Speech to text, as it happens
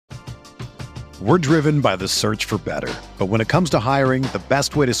We're driven by the search for better. But when it comes to hiring, the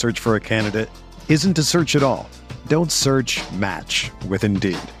best way to search for a candidate isn't to search at all. Don't search, match with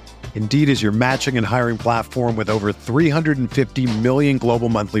Indeed. Indeed is your matching and hiring platform with over 350 million global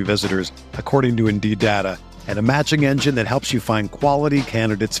monthly visitors, according to Indeed data, and a matching engine that helps you find quality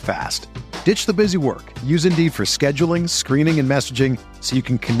candidates fast. Ditch the busy work. Use Indeed for scheduling, screening, and messaging so you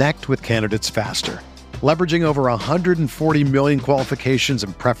can connect with candidates faster. Leveraging over 140 million qualifications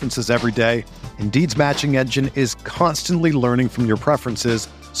and preferences every day, Indeed's matching engine is constantly learning from your preferences,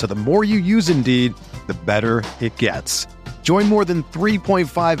 so the more you use Indeed, the better it gets. Join more than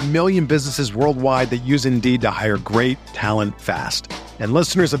 3.5 million businesses worldwide that use Indeed to hire great talent fast. And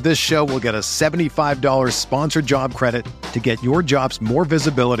listeners of this show will get a $75 sponsored job credit to get your jobs more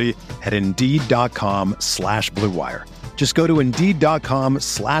visibility at Indeed.com/Blue Wire. Just go to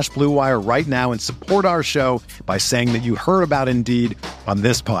Indeed.com/Blue Wire right now and support our show by saying that you heard about Indeed on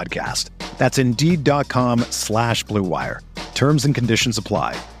this podcast. That's Indeed.com/Blue Wire. Terms and conditions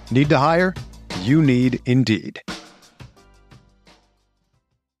apply. Need to hire? You need Indeed.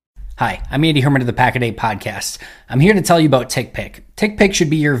 Hi, I'm Andy Herman of the Pack-A-Day Podcast. I'm here to tell you about TickPick. TickPick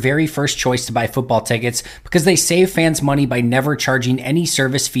should be your very first choice to buy football tickets because they save fans money by never charging any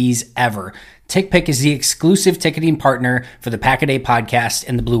service fees ever. TickPick is the exclusive ticketing partner for the Pack-A-Day Podcast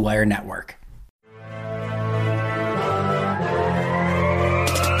and the Blue Wire Network.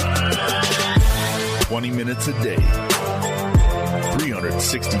 Minutes a day,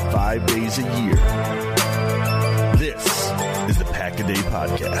 365 days a year. This is the Pack-A-Day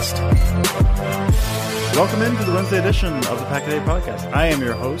Podcast. Welcome into the Wednesday edition of the Pack-A-Day Podcast. I am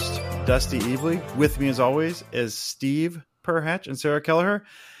your host, Dusty Evely. With me, as always, is Steve Perhatch and Sarah Kelleher.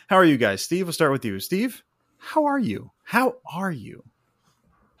 How are you guys? Steve, we'll start with you. Steve, how are you? Dude,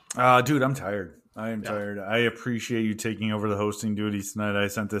 I'm tired. I am tired. I appreciate you taking over the hosting duties tonight. I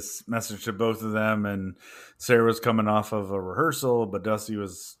sent this message to both of them, and Sarah was coming off of a rehearsal, but Dusty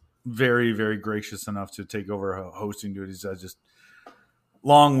was very, very gracious enough to take over hosting duties. I just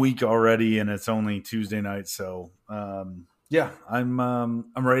long week already, and it's only Tuesday night, so I'm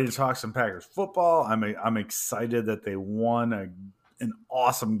ready to talk some Packers football. I'm excited that they won an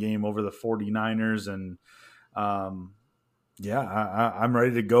awesome game over the 49ers, and I'm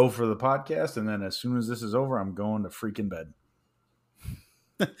ready to go for the podcast, and then as soon as this is over, I'm going to freaking bed.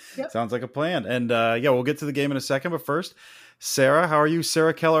 Yep. Sounds like a plan. And we'll get to the game in a second, but first, Sarah, how are you?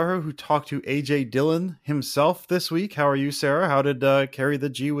 Sarah Kelleher, who talked to A.J. Dillon himself this week. How are you, Sarah? How did Carry the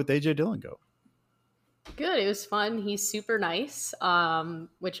G with A.J. Dillon go? Good. It was fun. He's super nice,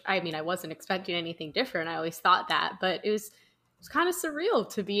 which, I mean, I wasn't expecting anything different. I always thought that, but it was kind of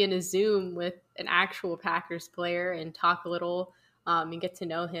surreal to be in a Zoom with an actual Packers player and talk a little and get to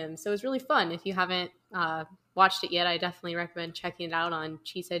know him. So it was really fun. If you haven't watched it yet, I definitely recommend checking it out on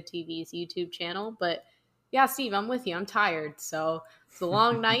Cheesehead TV's YouTube channel. But yeah, Steve, I'm with you. I'm tired. So it's a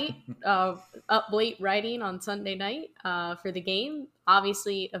long night of up late writing on Sunday night for the game.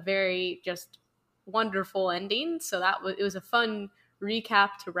 Obviously, a very just wonderful ending. So it was a fun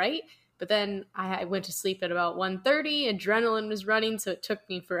recap to write. But then I went to sleep at about 1:30. Adrenaline was running, so it took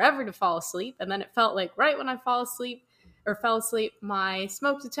me forever to fall asleep. And then it felt like right when I fell asleep, my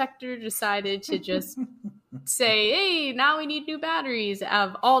smoke detector decided to just say, hey, now we need new batteries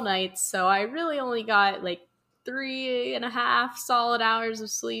of all nights. So I really only got like 3.5 solid hours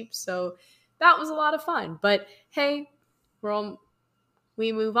of sleep. So that was a lot of fun. But hey,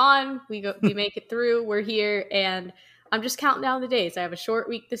 we move on. We make it through. We're here, and I'm just counting down the days. I have a short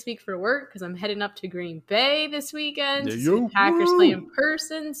week this week for work because I'm heading up to Green Bay this weekend to see the Packers play in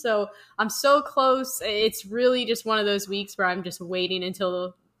person. So I'm so close. It's really just one of those weeks where I'm just waiting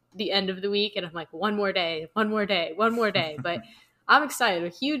until the end of the week. And I'm like, one more day. But I'm excited. A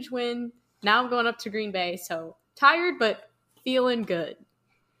huge win. Now I'm going up to Green Bay. So tired, but feeling good.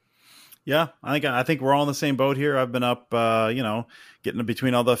 Yeah, I think we're all in the same boat here. I've been up, getting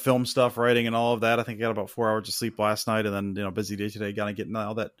between all the film stuff, writing, and all of that. I think I got about 4 hours of sleep last night, and then busy day today, kind of getting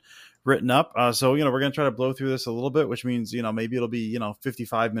all that written up. So we're gonna try to blow through this a little bit, which means maybe it'll be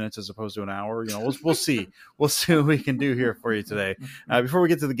 55 minutes as opposed to an hour. We'll see. We'll see what we can do here for you today. Before we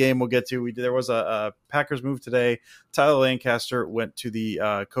get to the game, there was a Packers move today. Tyler Lancaster went to the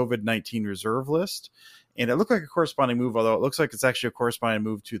COVID-19 reserve list. And it looked like a corresponding move, although it looks like it's actually a corresponding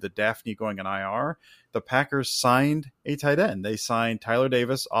move to the Daphne going on IR. The Packers signed a tight end. They signed Tyler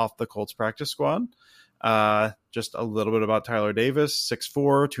Davis off the Colts practice squad. Just a little bit about Tyler Davis,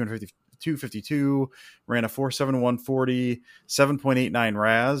 6'4", 252, ran a 4.7 140, 7.89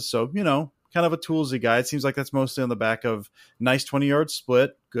 RAS. So, kind of a toolsy guy. It seems like that's mostly on the back of nice 20-yard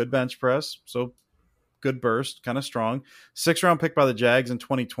split, good bench press. So good burst, kind of strong. 6th-round pick by the Jags in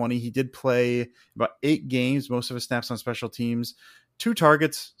 2020. He did play about 8 games, most of his snaps on special teams, 2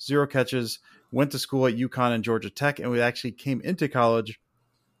 targets, 0 catches, went to school at UConn and Georgia Tech, and we actually came into college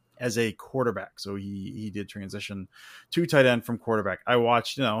as a quarterback. So he did transition to tight end from quarterback. I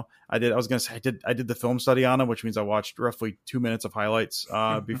watched, I did the film study on him, which means I watched roughly 2 minutes of highlights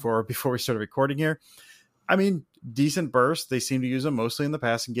before we started recording here. I mean, decent burst. They seem to use him mostly in the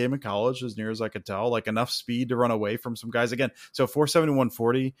passing game in college, as near as I could tell, like enough speed to run away from some guys. Again, so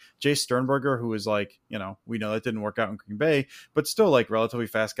 4.71 Jay Sternberger, who is like, we know that didn't work out in Green Bay, but still like relatively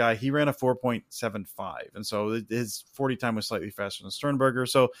fast guy. He ran a 4.75. And so his 40 time was slightly faster than Sternberger.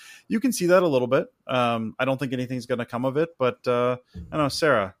 So you can see that a little bit. I don't think anything's going to come of it, but I don't know,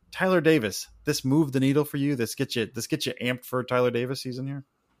 Sarah, Tyler Davis, this moved the needle for you. This gets you amped for Tyler Davis season here.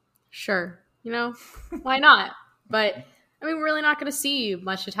 Sure. Why not? But I mean, we're really not going to see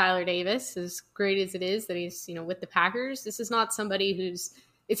much of Tyler Davis, as great as it is that he's, with the Packers. This is not somebody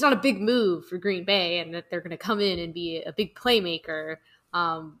it's not a big move for Green Bay and that they're going to come in and be a big playmaker.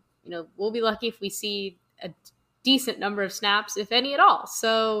 We'll be lucky if we see a decent number of snaps, if any at all.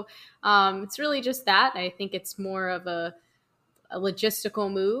 So it's really just that. I think it's more of a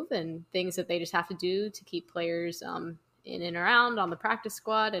logistical move and things that they just have to do to keep players in and around on the practice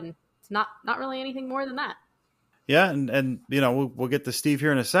squad. And it's not really anything more than that. Yeah, and we'll get to Steve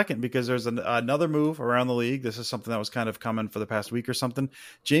here in a second because there's another move around the league. This is something that was kind of coming for the past week or something.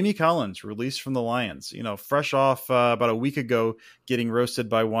 Jamie Collins released from the Lions, fresh off about a week ago getting roasted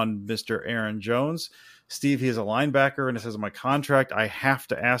by one Mr. Aaron Jones. Steve, he is a linebacker, and it says on my contract, I have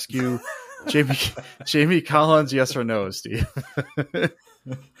to ask you, Jamie Collins, yes or no, Steve?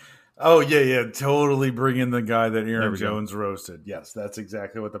 Oh, yeah, totally bring in the guy that Aaron Jones roasted. Yes, that's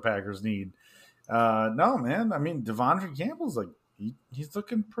exactly what the Packers need. No, man. I mean, Devondre Campbell's like he's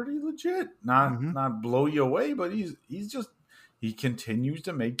looking pretty legit. Not blow you away, but he continues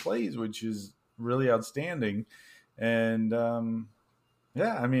to make plays, which is really outstanding. And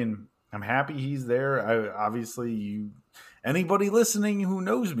I mean, I'm happy he's there. Anybody listening who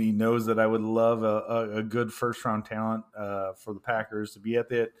knows me knows that I would love a good first round talent for the Packers to be at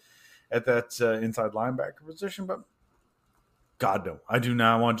that inside linebacker position, but God, no. I do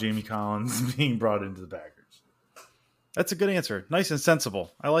not want Jamie Collins being brought into the Packers. That's a good answer. Nice and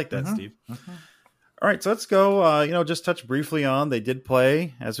sensible. I like that, Steve. All right, so let's go, just touch briefly on, they did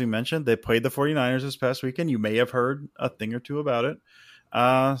play, as we mentioned, they played the 49ers this past weekend. You may have heard a thing or two about it.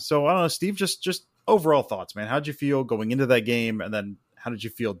 So I don't know, Steve, just overall thoughts, man. How'd you feel going into that game? And then how did you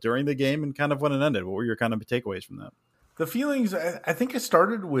feel during the game and kind of when it ended? What were your kind of takeaways from that? The feelings, I think it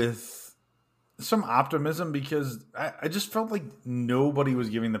started with some optimism because I just felt like nobody was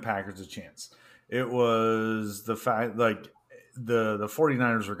giving the Packers a chance. It was the fact like the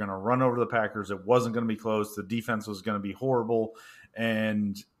 49ers were going to run over the Packers. It wasn't going to be close. The defense was going to be horrible.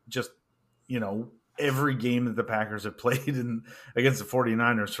 And just, every game that the Packers have played against the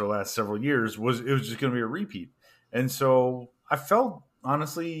 49ers for the last several years was just going to be a repeat. And so I felt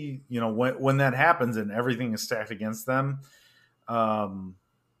honestly, when that happens and everything is stacked against them, I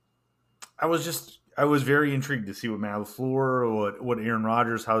was very intrigued to see what Matt LaFleur, what Aaron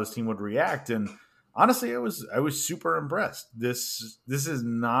Rodgers, how this team would react. And honestly, I was super impressed. This is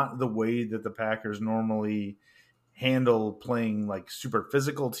not the way that the Packers normally handle playing like super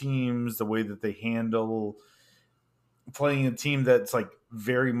physical teams, the way that they handle playing a team that's like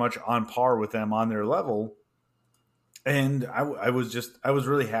very much on par with them on their level. And I was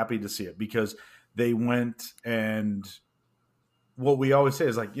really happy to see it because they went and what we always say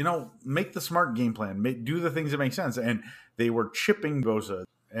is like, make the smart game plan, do the things that make sense. And they were chipping Bosa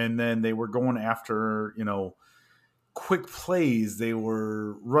and then they were going after, quick plays. They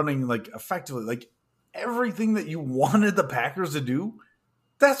were running like effectively, like everything that you wanted the Packers to do.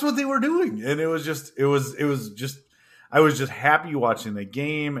 That's what they were doing. And I was just happy watching the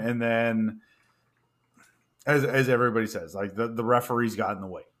game. And then as everybody says, like the referees got in the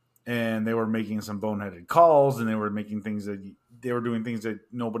way and they were making some boneheaded calls and they were doing things that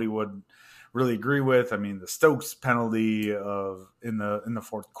nobody would really agree with. I mean, the Stokes penalty in the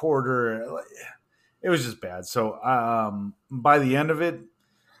fourth quarter, it was just bad. So by the end of it,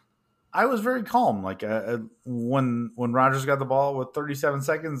 I was very calm. Like when Rodgers got the ball with 37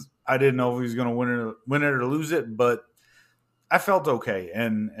 seconds, I didn't know if he was going to win it or lose it, but I felt okay.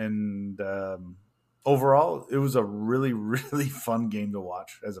 And overall, it was a really, really fun game to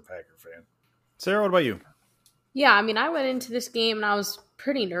watch as a Packer fan. Sarah, what about you? Yeah, I mean, I went into this game and I was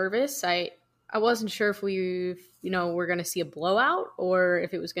pretty nervous. I wasn't sure if we, were going to see a blowout or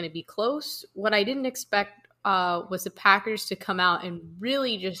if it was going to be close. What I didn't expect was the Packers to come out and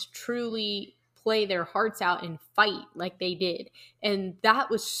really just truly play their hearts out and fight like they did. And that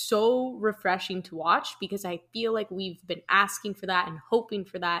was so refreshing to watch, because I feel like we've been asking for that and hoping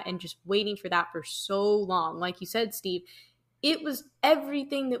for that and just waiting for that for so long. Like you said, Steve, it was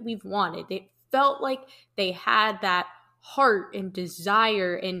everything that we've wanted. It felt like they had that heart and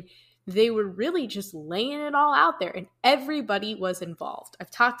desire, and they were really just laying it all out there, and everybody was involved.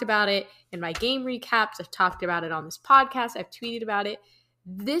 I've talked about it in my game recaps. I've talked about it on this podcast. I've tweeted about it.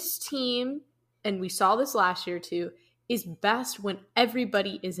 This team, and we saw this last year too, is best when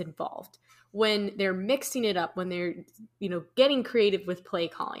everybody is involved, when they're mixing it up, when they're, getting creative with play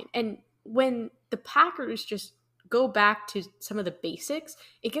calling. And when the Packers just go back to some of the basics,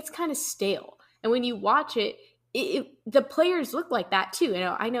 it gets kind of stale. And when you watch it, the players look like that too.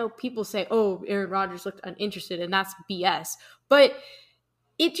 I know people say, oh, Aaron Rodgers looked uninterested, and that's BS. But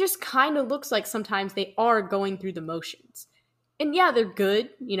it just kind of looks like sometimes they are going through the motions. And yeah, they're good.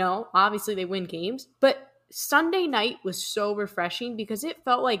 Obviously they win games. But Sunday night was so refreshing because it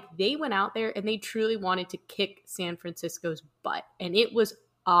felt like they went out there and they truly wanted to kick San Francisco's butt. And it was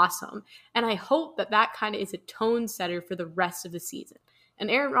awesome. And I hope that kind of is a tone setter for the rest of the season.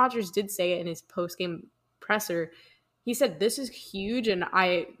 And Aaron Rodgers did say it in his post-game presser. He said, this is huge. And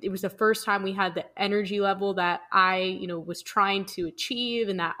it was the first time we had the energy level that I, was trying to achieve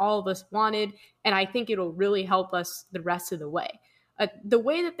and that all of us wanted. And I think it'll really help us the rest of the way. The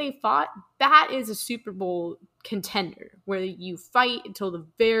way that they fought, that is a Super Bowl contender, where you fight until the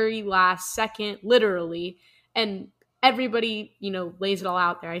very last second, literally, and everybody, lays it all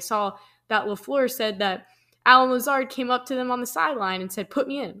out there. I saw that LaFleur said that Alan Lazard came up to them on the sideline and said, put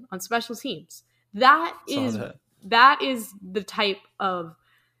me in on special teams. That is the type of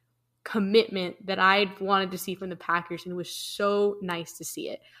commitment that I wanted to see from the Packers, and it was so nice to see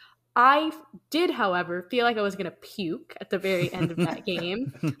it. I did, however, feel like I was going to puke at the very end of that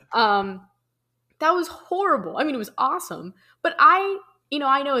game. That was horrible. I mean, it was awesome, but I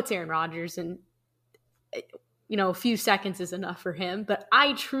know it's Aaron Rodgers, and a few seconds is enough for him, but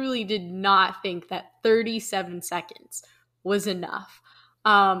I truly did not think that 37 seconds was enough.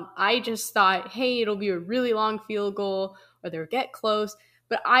 I just thought, hey, it'll be a really long field goal or they'll get close.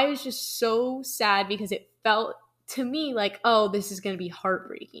 But I was just so sad because it felt to me like, oh, this is going to be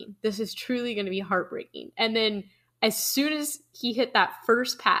heartbreaking. This is truly going to be heartbreaking. And then as soon as he hit that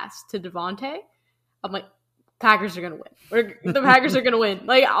first pass to Devontae, I'm like, Packers are going to win. The Packers are going to win.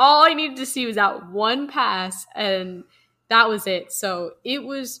 Like, all I needed to see was that one pass, and that was it. So it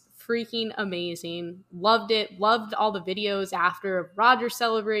was freaking amazing. Loved it. Loved all the videos after of Rodgers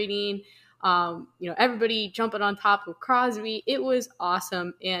celebrating. Everybody jumping on top of Crosby. It was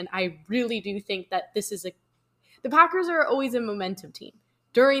awesome. And I really do think that the Packers are always a momentum team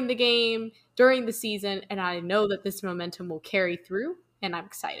during the game, during the season. And I know that this momentum will carry through, and I'm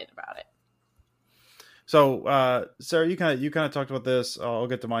excited about it. So, Sarah, you kind of talked about this. I'll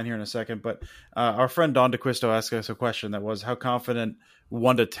get to mine here in a second, but our friend Don DeQuisto asked us a question that was, how confident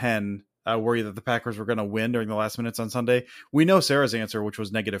 1 to 10 were you that the Packers were going to win during the last minutes on Sunday? We know Sarah's answer, which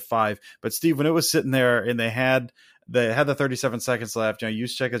was -5. But Steve, when it was sitting there and they had the 37 seconds left,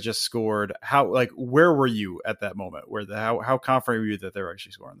 Juszczyk has just scored. Where were you at that moment? How confident were you that they were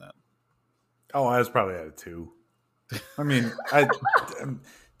actually scoring that? Oh, I was probably at a 2. I mean,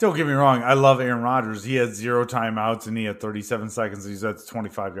 don't get me wrong. I love Aaron Rodgers. He had 0 timeouts and he had 37 seconds. He's at the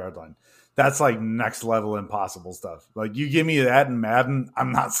 25-yard line. That's like next level impossible stuff. Like, you give me that in Madden,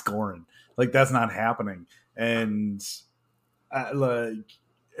 I'm not scoring. Like, that's not happening. And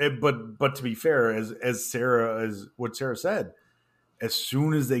but to be fair, as what Sarah said, as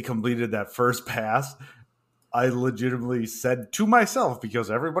soon as they completed that first pass, I legitimately said to myself,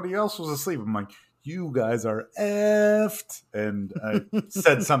 because everybody else was asleep, I'm like, you guys are effed. And I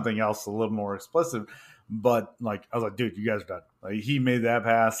said something else a little more explicit, but I was like, dude, you guys are done. Like, he made that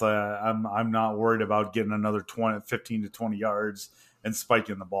pass. I'm not worried about getting another 15 to 20 yards and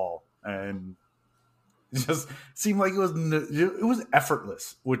spiking the ball. And it just seemed like it was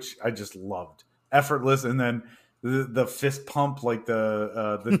effortless, which I just loved. Effortless. And then the fist pump, like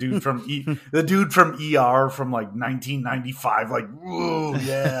the dude from the dude from ER from like 1995, like, whoa,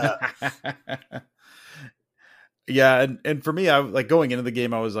 yeah. Yeah, and for me, I like going into the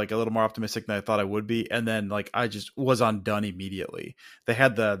game, I was like a little more optimistic than I thought I would be, and then like I just was undone immediately. They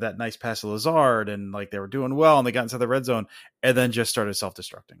had that nice pass to Lazard, and like they were doing well, and they got inside the red zone, and then just started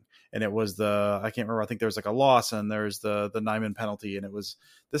self-destructing. And it was I can't remember. I think there was like a loss, and there's the Nyman penalty, and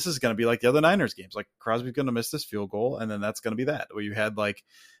this is going to be like the other Niners games. Like, Crosby's going to miss this field goal, and then that's going to be that. Where you had like,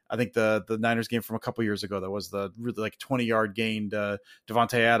 I think the Niners game from a couple years ago, that was the really like 20-yard gain to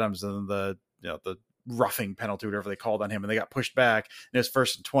Devontae Adams, and the roughing penalty, whatever they called on him, and they got pushed back, and it was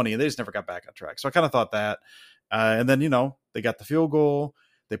 1st and 20, and they just never got back on track. So I kind of thought that. And then, they got the field goal,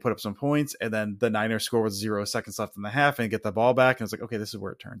 they put up some points, and then the Niners score with 0 seconds left in the half and get the ball back. And it's like, okay, this is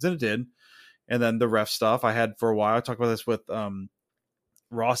where it turns. And it did. And then the ref stuff I had for a while. I talked about this with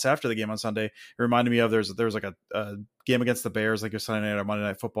Ross after the game on Sunday. It reminded me of there was like a game against the Bears, like your Sunday night or Monday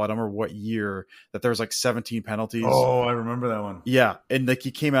Night Football. I don't remember what year that there was like 17 penalties. Oh, I remember that one. Yeah, and like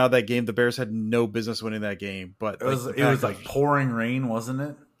he came out of that game, the Bears had no business winning that game, but it was like pouring rain, wasn't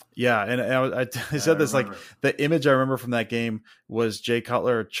it? Yeah, and I said this, like the image I remember from that game was Jay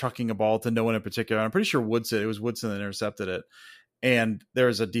Cutler chucking a ball to no one in particular. I'm pretty sure it was Woodson that intercepted it. And there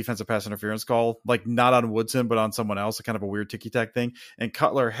was a defensive pass interference call, like not on Woodson, but on someone else, a kind of a weird ticky-tack thing. And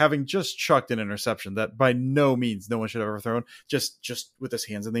Cutler, having just chucked an interception that by no means no one should have ever thrown, just with his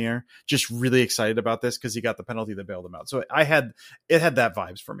hands in the air, just really excited about this because he got the penalty that bailed him out. So it had that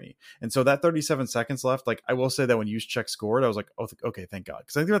vibes for me. And so that 37 seconds left, like I will say that when Juszczyk scored, I was like, oh, okay, thank God.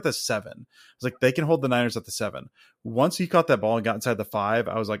 Because I think they're at the 7. I was like, they can hold the Niners at the 7. Once he caught that ball and got inside the 5,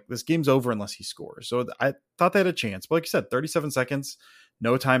 I was like, this game's over unless he scores. So I thought they had a chance. But like you said, 37 seconds,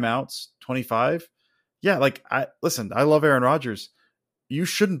 no timeouts, 25. Yeah, like I love Aaron Rodgers. You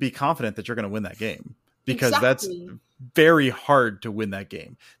shouldn't be confident that you're going to win that game because that's very hard to win that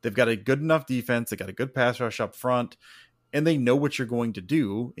game. They've got a good enough defense. They got a good pass rush up front, and they know what you're going to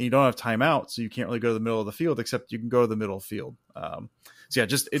do. And you don't have timeout, so you can't really go to the middle of the field, except you can go to the middle of the field. So yeah,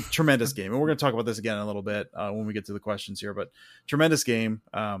 just a tremendous game. And we're going to talk about this again in a little bit when we get to the questions here, but tremendous game.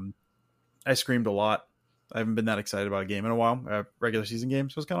 I screamed a lot. I haven't been that excited about a game in a while, regular season game.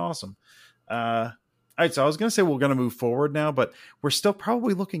 So it's kind of awesome. All right. So I was going to say we're going to move forward now, but we're still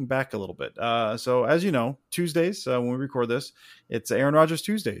probably looking back a little bit. So as you know, Tuesdays, when we record this, it's Aaron Rodgers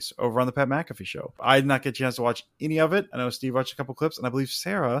Tuesdays over on the Pat McAfee Show. I did not get a chance to watch any of it. I know Steve watched a couple clips, and I believe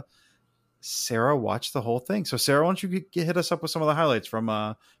Sarah watched the whole thing. So Sarah, why don't you hit us up with some of the highlights from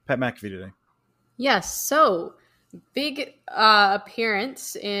Pat McAfee today? Yes. So big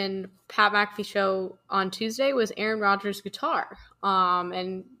appearance in Pat McAfee Show on Tuesday was Aaron Rodgers' guitar.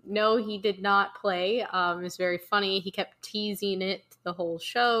 And no, he did not play. It was very funny. He kept teasing it the whole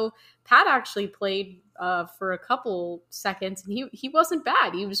show. Pat actually played for a couple seconds, and he wasn't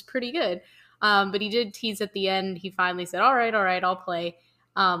bad. He was pretty good. But he did tease at the end. He finally said, all right, I'll play.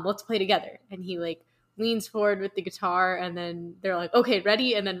 Let's play together. And he leans forward with the guitar, and then they're like, okay,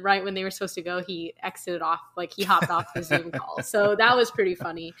 ready? And then right when they were supposed to go, he exited off, he hopped off the Zoom call. So that was pretty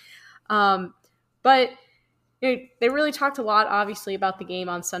funny. But they really talked a lot, obviously, about the game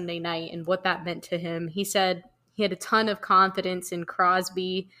on Sunday night and what that meant to him. He said he had a ton of confidence in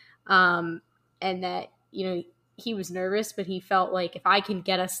Crosby, and that, he was nervous, but he felt like if I can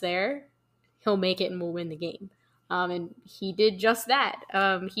get us there, he'll make it and we'll win the game. And he did just that.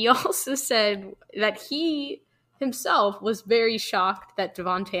 He also said that he himself was very shocked that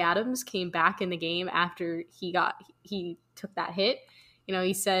Davante Adams came back in the game after he took that hit.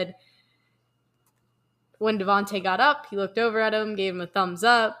 He said when Davante got up, he looked over at him, gave him a thumbs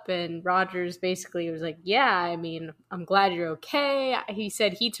up, and Rodgers basically was like, yeah, I'm glad you're okay. He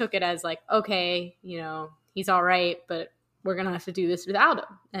said he took it as okay, he's all right, but we're going to have to do this without him.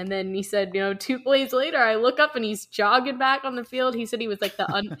 And then he said, 2 plays later, I look up and he's jogging back on the field. He said he was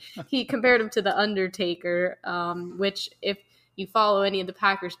he compared him to the Undertaker, which if you follow any of the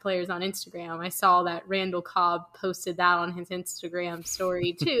Packers players on Instagram, I saw that Randall Cobb posted that on his Instagram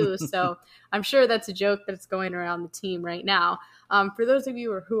story too. So I'm sure that's a joke that's going around the team right now. For those of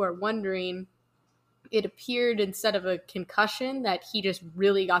you who are wondering, it appeared instead of a concussion that he just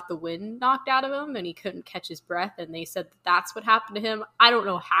really got the wind knocked out of him and he couldn't catch his breath. And they said that's what happened to him. I don't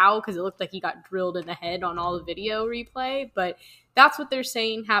know how, because it looked like he got drilled in the head on all the video replay, but that's what they're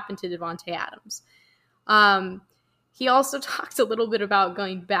saying happened to Davante Adams. He also talked a little bit about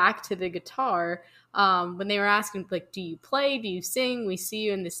going back to the guitar. When they were asking, do you play? Do you sing? We see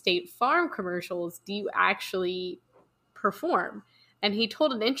you in the State Farm commercials. Do you actually perform? And he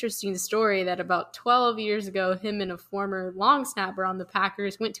told an interesting story that about 12 years ago, him and a former long snapper on the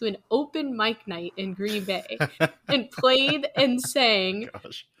Packers went to an open mic night in Green Bay and played and sang.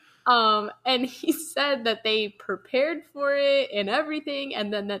 Gosh. And he said that they prepared for it and everything.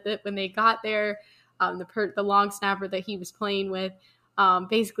 And then that when they got there, the long snapper that he was playing with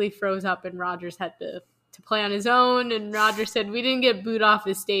basically froze up, and Rodgers had to play on his own. And Rodgers said, we didn't get booed off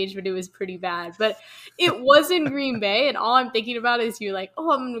the stage, but it was pretty bad. But it was in Green Bay, and all I'm thinking about is you're like,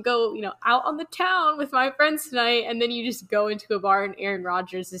 oh, I'm going to go, out on the town with my friends tonight, and then you just go into a bar and Aaron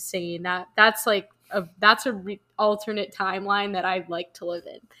Rodgers is saying that. That's alternate timeline that I'd like to live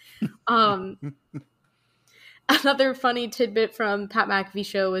in. Another funny tidbit from Pat McAfee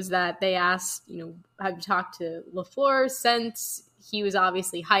show was that they asked, have you talked to LaFleur since? He was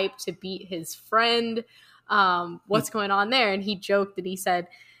obviously hyped to beat his friend. What's going on there? And he joked and he said,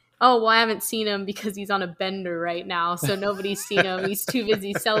 oh, well, I haven't seen him because he's on a bender right now. So nobody's seen him. He's too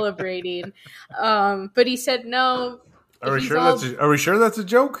busy celebrating. But he said, no. Are we sure that's a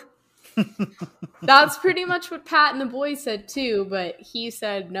joke? That's pretty much what Pat and the boys said too, but he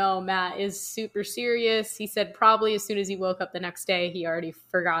said no, Matt is super serious. He said probably as soon as he woke up the next day, he already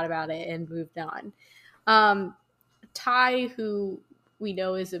forgot about it and moved on. Ty, who we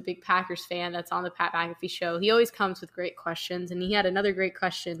know is a big Packers fan that's on the Pat McAfee show, he always comes with great questions, and he had another great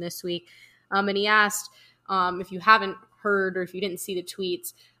question this week. And he asked, if you haven't heard or if you didn't see the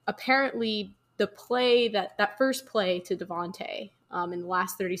tweets, apparently the play, that first play to Devontae, in the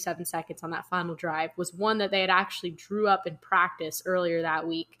last 37 seconds on that final drive was one that they had actually drew up in practice earlier that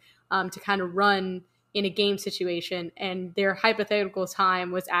week to kind of run in a game situation. And their hypothetical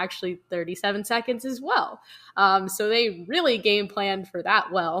time was actually 37 seconds as well. So they really game planned for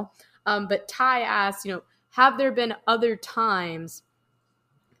that well. But Ty asked, have there been other times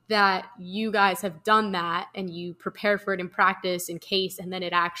that you guys have done that and you prepare for it in practice in case, and then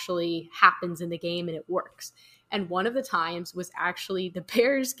it actually happens in the game and it works? And one of the times was actually the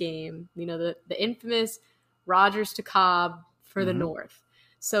Bears game, the infamous Rodgers to Cobb for the North.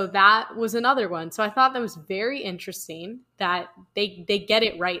 So that was another one. So I thought that was very interesting that they get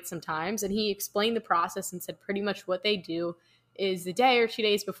it right sometimes. And he explained the process and said pretty much what they do is the day or 2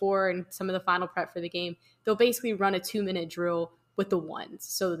 days before and some of the final prep for the game, they'll basically run a 2-minute drill with the ones.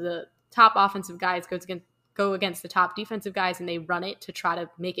 So the top offensive guys go against the top defensive guys, and they run it to try to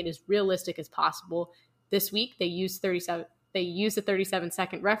make it as realistic as possible. This week, they used the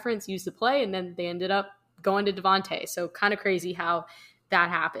 37-second reference, used the play, and then they ended up going to Devontae. So kind of crazy how that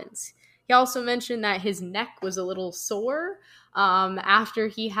happens. He also mentioned that his neck was a little sore after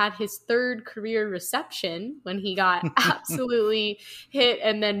he had his third career reception when he got absolutely hit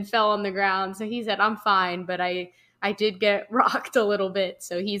and then fell on the ground. So he said, I'm fine, but I did get rocked a little bit,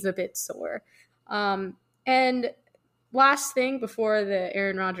 so he's a bit sore. And last thing before the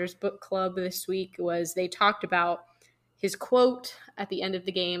Aaron Rodgers book club this week was they talked about his quote at the end of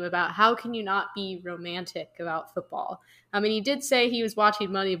the game about how can you not be romantic about football. I mean, he did say he was watching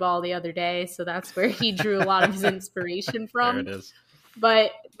Moneyball the other day, so that's where he drew a lot of his inspiration from. There it is.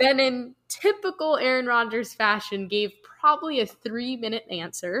 But then in typical Aaron Rodgers fashion, gave probably a 3-minute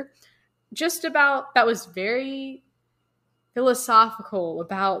answer just about that was very philosophical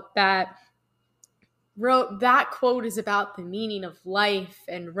about that. That quote is about the meaning of life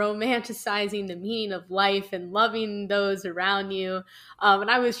and romanticizing the meaning of life and loving those around you.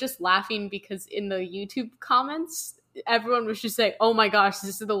 And I was just laughing because in the YouTube comments, everyone was just saying, oh my gosh,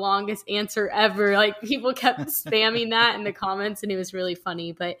 this is the longest answer ever. Like people kept spamming that in the comments, and it was really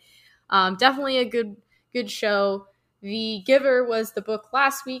funny. But definitely a good show. The Giver was the book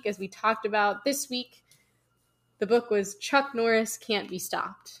last week, as we talked about. This week, the book was Chuck Norris Can't Be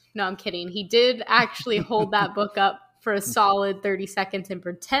Stopped. No, I'm kidding. He did actually hold that book up for a solid 30 seconds and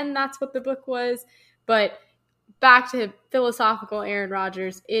pretend that's what the book was. But back to philosophical Aaron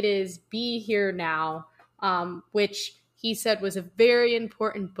Rodgers, it is Be Here Now, which he said was a very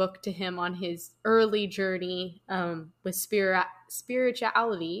important book to him on his early journey with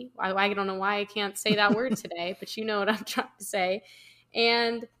spirituality. I don't know why I can't say that word today, but you know what I'm trying to say.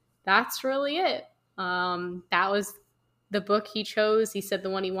 And that's really it. That was the book he chose. He said the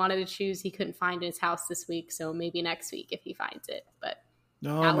one he wanted to choose he couldn't find in his house this week, so maybe next week if he finds it. But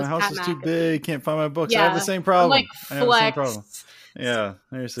no, my house is too big. Can't find my books. Yeah, I have the same problem. Like flex. Yeah,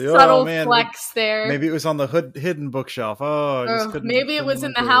 seriously. Subtle oh man, flex there. Maybe it was on the hidden bookshelf. Oh, I just couldn't. Maybe it was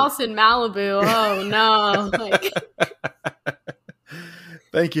in the house in Malibu. Oh no!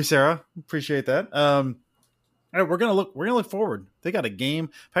 Thank you, Sarah. Appreciate that. All right, we're gonna look forward. They got a game.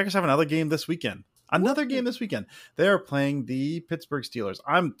 Packers have another game this weekend. Another game this weekend. They are playing the Pittsburgh Steelers.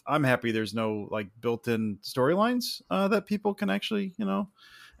 I'm happy there's no like built-in storylines that people can actually,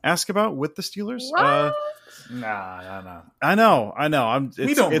 ask about with the Steelers. Nah. I know.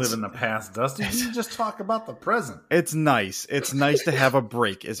 We don't live in the past, Dusty. We just talk about the present. It's nice. It's nice to have a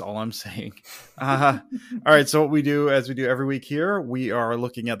break is all I'm saying. All right. So what we do, as we do every week here, we are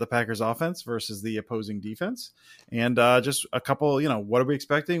looking at the Packers offense versus the opposing defense. And just a couple, what are we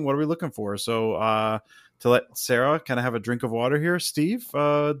expecting? What are we looking for? So to let Sarah kind of have a drink of water here, Steve,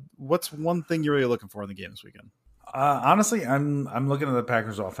 what's one thing you're really looking for in the game this weekend? Honestly, I'm looking at the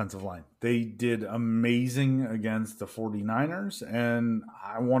Packers offensive line. They did amazing against the 49ers, and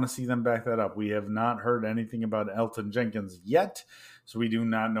I want to see them back that up. We have not heard anything about Elton Jenkins yet, So we do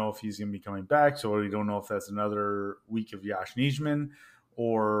not know if he's going to be coming back. So we don't know if that's another week of Josh Nijman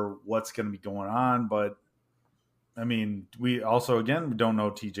or what's going to be going on. But, I mean, we also, again, we don't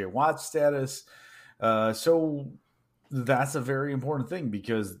know TJ Watt's status. So that's a very important thing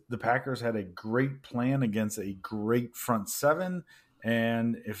because the Packers had a great plan against a great front seven.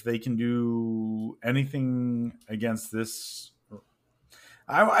 And if they can do anything against this,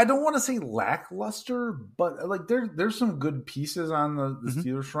 I don't want to say lackluster, but like there's some good pieces on the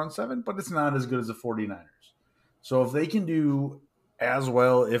Steelers front seven, but it's not as good as the 49ers. So if they can do as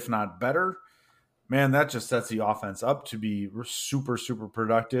well, if not better, man, that just sets the offense up to be super, super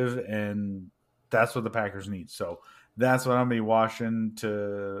productive. And that's what the Packers need. So that's what I'm going to be watching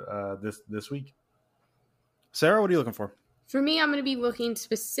to this week. Sarah, what are you looking for? For me, I'm going to be looking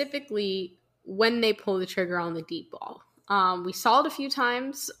specifically when they pull the trigger on the deep ball. We saw it a few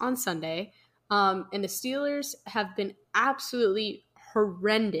times on Sunday, and the Steelers have been absolutely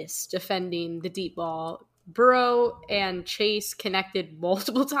horrendous defending the deep ball. Burrow and Chase connected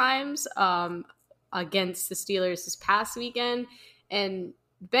multiple times against the Steelers this past weekend, and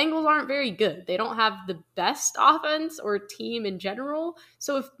Bengals aren't very good. They don't have the best offense or team in general.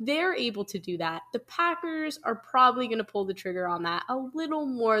 So if they're able to do that, the Packers are probably going to pull the trigger on that a little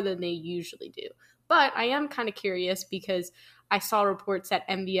more than they usually do. But I am kind of curious because I saw reports that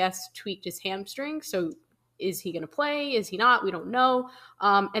MVS tweaked his hamstring. So is he going to play? Is he not? We don't know.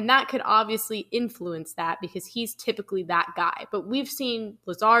 And that could obviously influence that because he's typically that guy. But we've seen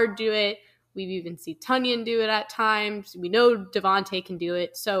Lazard do it. We've even seen Tunyon do it at times. We know Devontae can do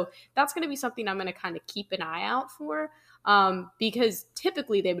it. So that's going to be something I'm going to kind of keep an eye out for because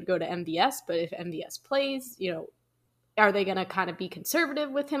typically they would go to MVS. But if MVS plays, are they going to kind of be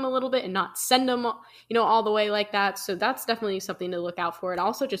conservative with him a little bit and not send him, all the way like that? So that's definitely something to look out for. And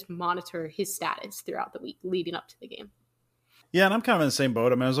also just monitor his status throughout the week leading up to the game. Yeah, and I'm kind of in the same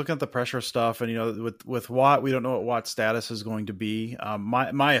boat. I mean, I was looking at the pressure stuff, and with Watt, we don't know what Watt's status is going to be.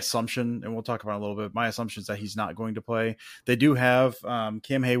 My assumption, and we'll talk about it a little bit. My assumption is that he's not going to play. They do have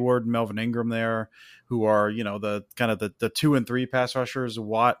Cam Hayward and Melvin Ingram there, who are the kind of the 2 and 3 pass rushers.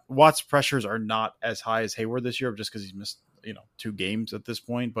 Watt's pressures are not as high as Hayward this year, just because he's missed 2 games at this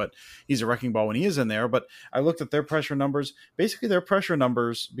point, but he's a wrecking ball when he is in there. But I looked at their pressure numbers. Basically, their pressure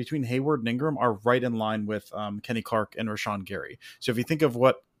numbers between Hayward and Ingram are right in line with Kenny Clark and Rashawn Gary. So if you think of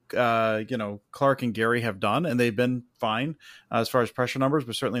what Clark and Gary have done, and they've been fine as far as pressure numbers,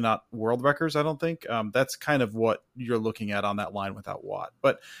 but certainly not world records, I don't think. That's kind of what you're looking at on that line without Watt.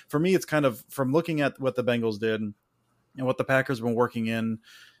 But for me, it's kind of from looking at what the Bengals did and what the Packers have been working in,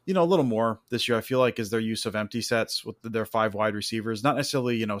 a little more this year, I feel like, is their use of empty sets with their 5 wide receivers. Not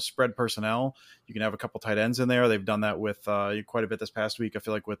necessarily, spread personnel. You can have a couple tight ends in there. They've done that with quite a bit this past week. I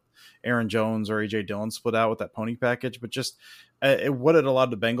feel like with Aaron Jones or A.J. Dillon split out with that pony package. But just what it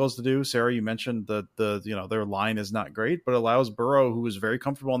allowed the Bengals to do, Sarah, you mentioned their line is not great, but allows Burrow, who was very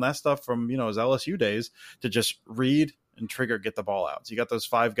comfortable in that stuff from, his LSU days, to just read and trigger, get the ball out. So you got those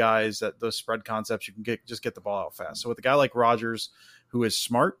 5 guys, that those spread concepts, you can just get the ball out fast. So with a guy like Rodgers, who is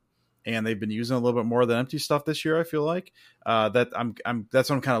smart, and they've been using a little bit more of the empty stuff this year, I feel like that's what I'm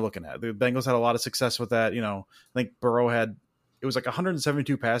kind of looking at. The Bengals had a lot of success with that. I think Burrow it was like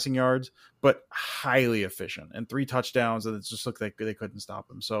 172 passing yards, but highly efficient and 3 touchdowns. And it just looked like they couldn't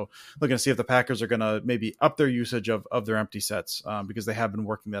stop him. So looking to see if the Packers are going to maybe up their usage of their empty sets because they have been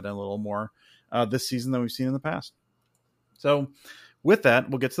working that in a little more this season than we've seen in the past. So with that,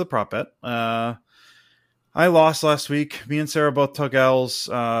 we'll get to the prop bet. I lost last week. Me and Sarah both took L's.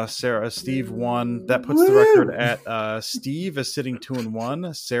 Steve won. That puts the record at Steve is sitting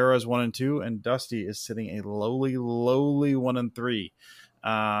 2-1. Sarah is 1-2, and Dusty is sitting a lowly 1-3.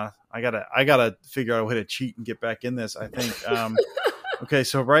 I gotta figure out a way to cheat and get back in this, I think. Okay,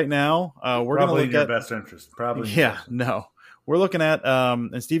 so right now we're gonna look at best interest. Probably. Yeah, no. We're looking at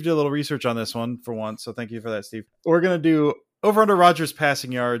and Steve did a little research on this one for once, so thank you for that, Steve. We're gonna do over under Rodgers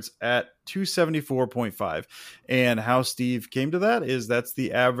passing yards at 274.5. And how Steve came to that is that's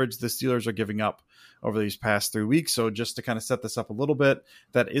the average the Steelers are giving up over these past 3 weeks. So just to kind of set this up a little bit,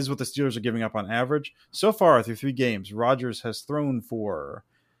 that is what the Steelers are giving up on average. So far through 3 games, Rodgers has thrown for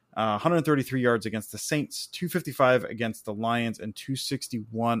 133 yards against the Saints, 255 against the Lions, and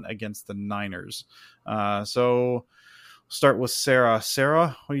 261 against the Niners. So start with Sarah.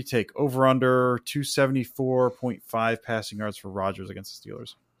 Sarah, what do you take? Over under 274.5 passing yards for Rodgers against the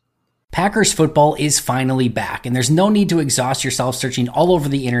Steelers. Packers football is finally back, and there's no need to exhaust yourself searching all over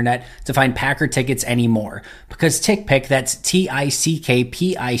the internet to find Packer tickets anymore. Because TickPick, that's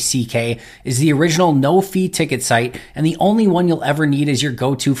TickPick, is the original no-fee ticket site, and the only one you'll ever need as your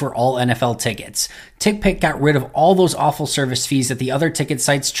go-to for all NFL tickets. TickPick got rid of all those awful service fees that the other ticket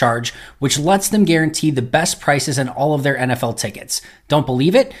sites charge, which lets them guarantee the best prices on all of their NFL tickets. Don't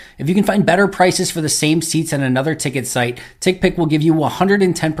believe it? If you can find better prices for the same seats on another ticket site, TickPick will give you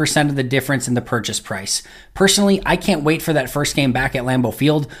 110% of the difference in the purchase price. Personally, I can't wait for that first game back at Lambeau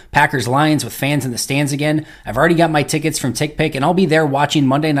Field, Packers-Lions with fans in the stands again. I've already got my tickets from TickPick, and I'll be there watching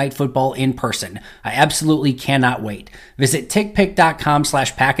Monday Night Football in person. I absolutely cannot wait. Visit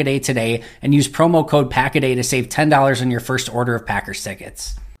TickPick.com/Packaday today and use promo code Packaday to save $10 on your first order of Packers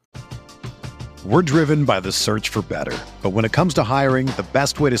tickets. We're driven by the search for better. But when it comes to hiring, the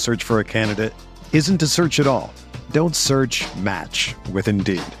best way to search for a candidate isn't to search at all. Don't search, match with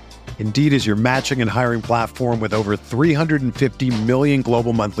Indeed. Indeed is your matching and hiring platform with over 350 million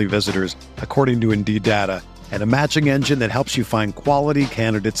global monthly visitors, according to Indeed data, and a matching engine that helps you find quality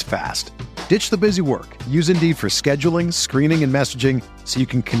candidates fast. Ditch the busy work. Use Indeed for scheduling, screening, and messaging so you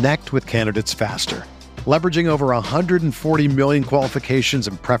can connect with candidates faster. Leveraging over 140 million qualifications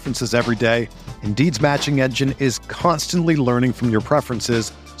and preferences every day, Indeed's matching engine is constantly learning from your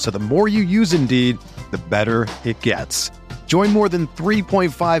preferences, so the more you use Indeed, the better it gets. Join more than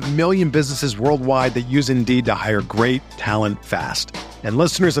 3.5 million businesses worldwide that use Indeed to hire great talent fast. And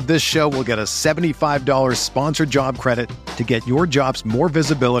listeners of this show will get a $75 sponsored job credit to get your jobs more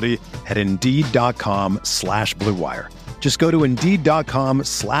visibility at Indeed.com/Blue Wire. Just go to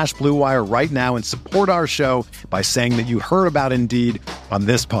Indeed.com/Blue Wire right now and support our show by saying that you heard about Indeed on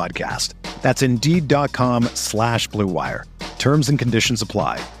this podcast. That's Indeed.com/Blue Wire. Terms and conditions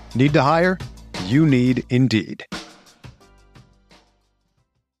apply. Need to hire? You need Indeed.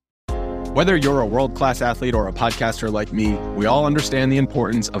 Whether you're a world-class athlete or a podcaster like me, we all understand the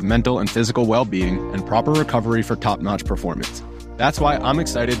importance of mental and physical well-being and proper recovery for top-notch performance. That's why I'm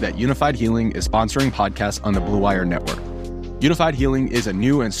excited that Unified Healing is sponsoring podcasts on the Blue Wire Network. Unified Healing is a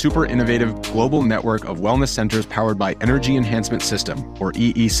new and super innovative global network of wellness centers powered by Energy Enhancement System, or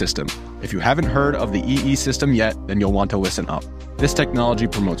EE System. If you haven't heard of the EE System yet, then you'll want to listen up. This technology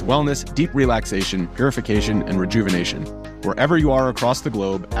promotes wellness, deep relaxation, purification, and rejuvenation. Wherever you are across the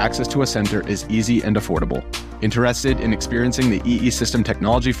globe, access to a center is easy and affordable. Interested in experiencing the EE System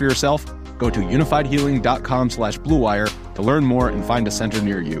technology for yourself? Go to unifiedhealing.com/Blue Wire to learn more and find a center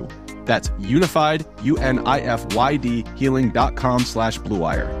near you. That's unified, UNIFYD, healing.com/Blue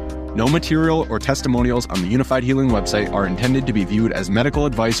Wire. No material or testimonials on the Unified Healing website are intended to be viewed as medical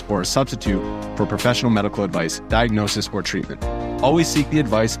advice or a substitute for professional medical advice, diagnosis, or treatment. Always seek the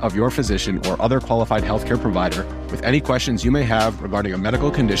advice of your physician or other qualified healthcare provider with any questions you may have regarding a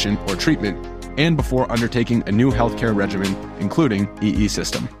medical condition or treatment and before undertaking a new healthcare regimen, including EE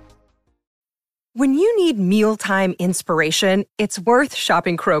System. When you need mealtime inspiration, it's worth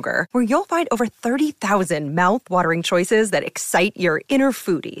shopping Kroger, where you'll find over 30,000 mouth-watering choices that excite your inner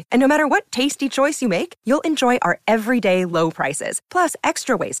foodie. And no matter what tasty choice you make, you'll enjoy our everyday low prices, plus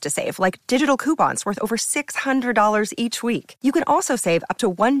extra ways to save, like digital coupons worth over $600 each week. You can also save up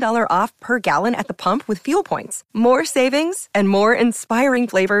to $1 off per gallon at the pump with fuel points. More savings and more inspiring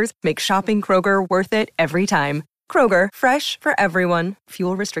flavors make shopping Kroger worth it every time. Kroger, fresh for everyone.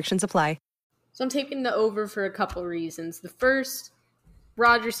 Fuel restrictions apply. So I'm taking the over for a couple reasons. The first,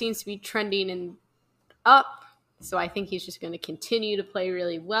 Rodgers seems to be trending and up, so I think he's just going to continue to play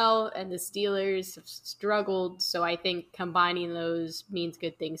really well, and the Steelers have struggled, so I think combining those means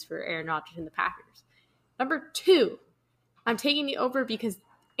good things for Aaron Rodgers and the Packers. Number two, I'm taking the over because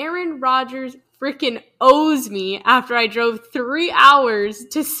Aaron Rodgers freaking owes me after I drove 3 hours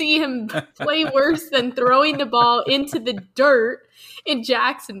to see him play worse than throwing the ball into the dirt in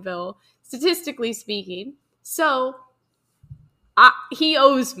Jacksonville, statistically speaking. So he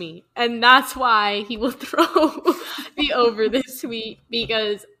owes me, and that's why he will throw the over this week,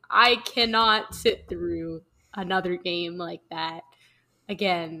 because I cannot sit through another game like that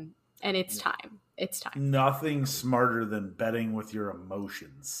again, and it's time. It's time. Nothing smarter than betting with your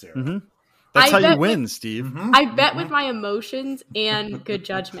emotions, Sarah. Mm-hmm. That's how you win, Steve. Mm-hmm. I bet with my emotions and good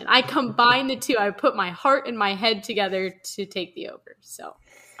judgment. I combine the two. I put my heart and my head together to take the over. So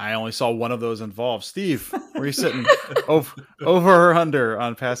I only saw one of those involved. Steve, where are you sitting? over or under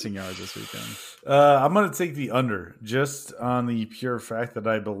on passing yards this weekend? I'm going to take the under, just on the pure fact that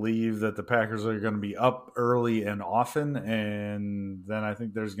I believe that the Packers are going to be up early and often, and then I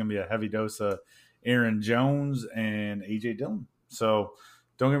think there's going to be a heavy dose of Aaron Jones and A.J. Dillon. So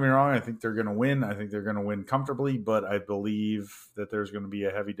Don't get me wrong. I think they're going to win. I think they're going to win comfortably, but I believe that there's going to be a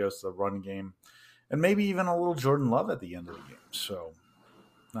heavy dose of the run game and maybe even a little Jordan Love at the end of the game. So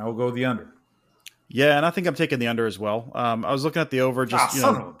I will go the under. Yeah, and I think I'm taking the under as well. I was looking at the over, just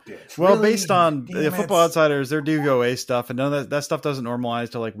son of a bitch. well, Really? based on Damn the it. Football Outsiders, their DVOA stuff, and none of that stuff doesn't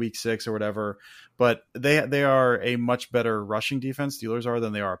normalize till like week 6 or whatever. But they are a much better rushing defense, Steelers are,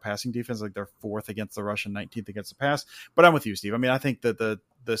 than they are a passing defense. Like they're 4th against the rush and 19th against the pass. But I'm with you, Steve. I mean, I think that the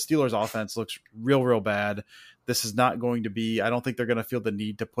Steelers offense looks real bad. This is not going to be, I don't think they're going to feel the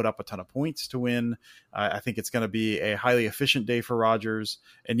need to put up a ton of points to win. I think it's going to be a highly efficient day for Rodgers.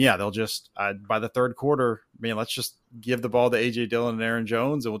 And yeah, they'll just, by the third quarter, man, let's just give the ball to A.J. Dillon and Aaron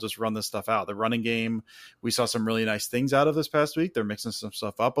Jones, and we'll just run this stuff out. The running game, we saw some really nice things out of this past week. They're mixing some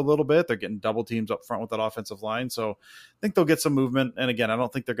stuff up a little bit. They're getting double teams up front with that offensive line. So I think they'll get some movement. And again, I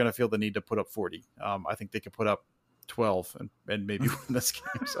don't think they're going to feel the need to put up 40. I think they could put up 12 and maybe win this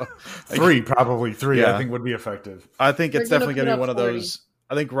game. So probably three, yeah. I think would be effective. I think it's definitely going to be one of 40. those.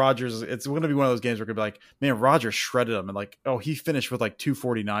 I think Rodgers, it's going to be one of those games where we're going to be like, man, Rodgers shredded him. And like, oh, he finished with like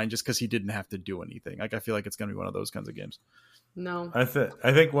 249 just because he didn't have to do anything. Like, I feel like it's going to be one of those kinds of games. No. I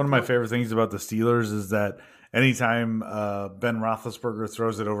think one of my favorite things about the Steelers is that anytime Ben Roethlisberger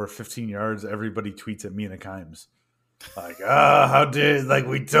throws it over 15 yards, everybody tweets at Mina Kimes. Like, how did, like,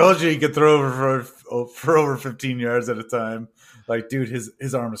 we told you he could throw over for over 15 yards at a time. Like, dude,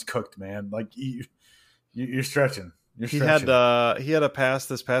 his arm is cooked, man. Like, you're stretching. He had a pass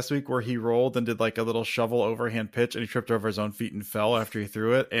this past week where he rolled and did like a little shovel overhand pitch, and he tripped over his own feet and fell after he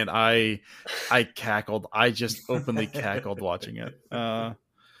threw it. And I cackled. I just openly cackled watching it.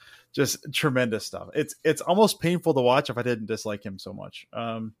 Just tremendous stuff. It's almost painful to watch if I didn't dislike him so much.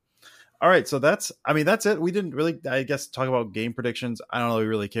 All right, so that's it. We didn't really, I guess, talk about game predictions. I don't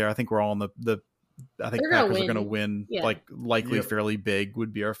really care. I think we're all on the I think Packers are going to win, like likely fairly big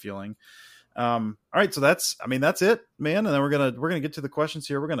would be our feeling. All right, so that's it, man. And then we're gonna get to the questions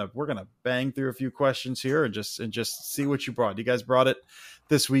here. We're gonna bang through a few questions here and just see what you brought. You guys brought it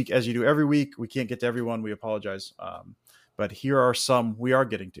this week as you do every week. We can't get to everyone. We apologize. But here are some we are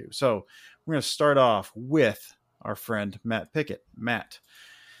getting to. So we're gonna start off with our friend Matt Pickett. Matt.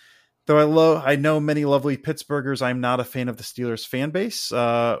 Though I know many lovely Pittsburghers, I'm not a fan of the Steelers fan base.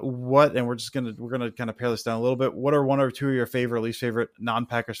 And we're gonna kind of pare this down a little bit. What are 1 or 2 of your favorite, least favorite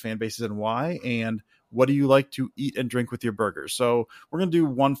non-Packers fan bases and why? And what do you like to eat and drink with your burgers? So we're gonna do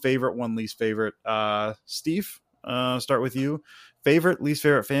one favorite, one least favorite. Steve, start with you. Favorite, least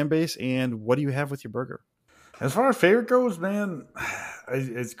favorite fan base, and what do you have with your burger? As far as favorite goes, man,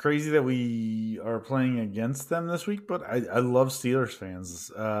 it's crazy that we are playing against them this week, but I love Steelers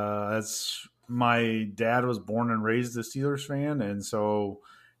fans. That's my dad was born and raised a Steelers fan, and so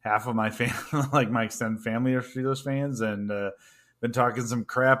half of my family, like my extended family, are Steelers fans, and been talking some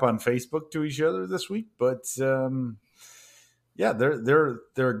crap on Facebook to each other this week. But yeah, they're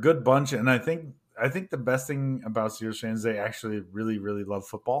a good bunch, and I think the best thing about Steelers fans, they actually really, really love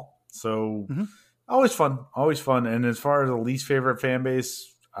football. So. Mm-hmm. Always fun. And as far as the least favorite fan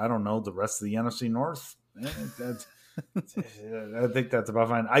base, I don't know, the rest of the NFC North. I think that's about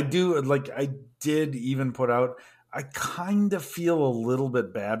fine. I did even put out, I kind of feel a little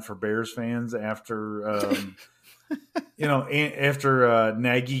bit bad for Bears fans after, after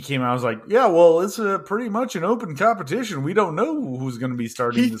Nagy came out. I was like, yeah, well, it's pretty much an open competition. We don't know who's going to be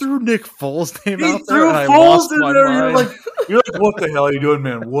starting. He threw Nick Foles' name out there. Threw Foles in there. You're like, what the hell are you doing,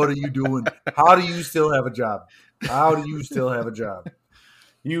 man? What are you doing? How do you still have a job?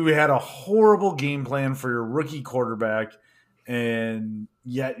 You had a horrible game plan for your rookie quarterback, and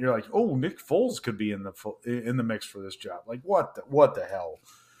yet you're like, oh, Nick Foles could be in the mix for this job. Like, what the hell?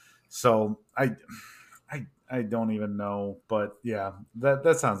 So I don't even know, but yeah,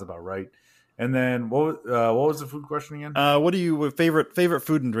 that sounds about right. And then what was the food question again? What do you favorite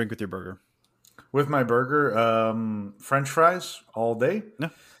food and drink with your burger? With my burger, French fries all day. No.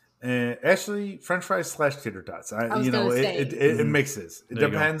 Actually, French fries / tater tots. It mixes. It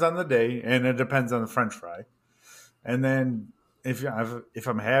depends on the day, and it depends on the French fry. And then if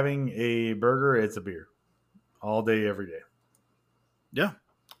I'm having a burger, it's a beer, all day, every day. Yeah.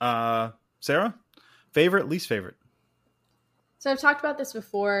 Sarah, favorite, least favorite. So I've talked about this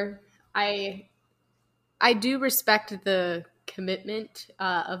before. I do respect the commitment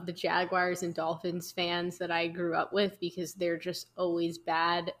of the Jaguars and Dolphins fans that I grew up with, because they're just always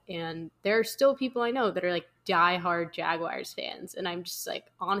bad, and there are still people I know that are like diehard Jaguars fans, and I'm just like,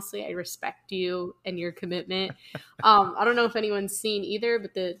 honestly, I respect you and your commitment. I don't know if anyone's seen either,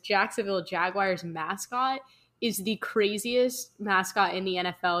 but the Jacksonville Jaguars mascot is the craziest mascot in the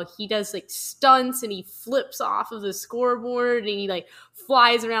NFL. He does like stunts and he flips off of the scoreboard and he like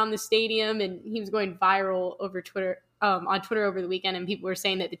flies around the stadium, and he was going viral over Twitter. On Twitter over the weekend, and people were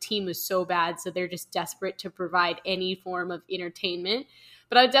saying that the team was so bad, so they're just desperate to provide any form of entertainment.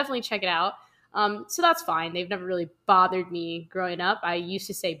 But I would definitely check it out. So that's fine. They've never really bothered me growing up. I used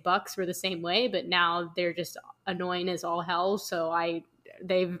to say Bucks were the same way, but now they're just annoying as all hell. So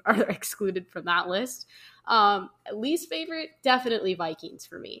they are excluded from that list. Least favorite, definitely Vikings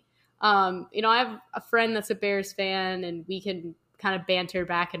for me. I have a friend that's a Bears fan, and we can kind of banter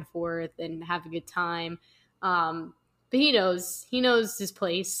back and forth and have a good time. But he knows his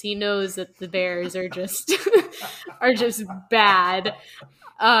place. He knows that the Bears are just are just bad.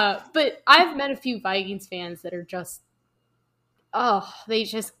 But I've met a few Vikings fans that are just,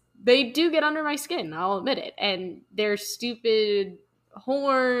 they do get under my skin. I'll admit it. And their stupid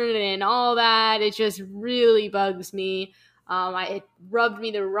horn and all that, it just really bugs me. It rubbed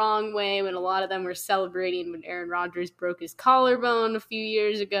me the wrong way when a lot of them were celebrating when Aaron Rodgers broke his collarbone a few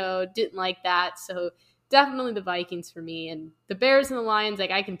years ago. Didn't like that. So definitely the Vikings for me. And the Bears and the Lions,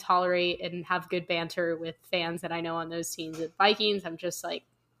 like, I can tolerate and have good banter with fans that I know on those teams. At Vikings, I'm just like,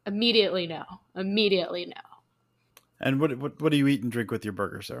 immediately no. And what do you eat and drink with your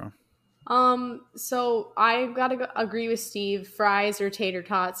burger, Sarah? So I've got to agree with Steve. Fries or tater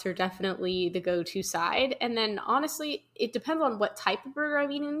tots are definitely the go-to side. And then honestly, it depends on what type of burger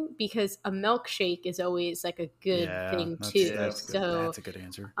I'm eating, because a milkshake is always like a good thing too. That's a good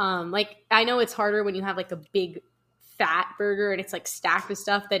answer. Like, I know it's harder when you have like a big fat burger and it's like stacked with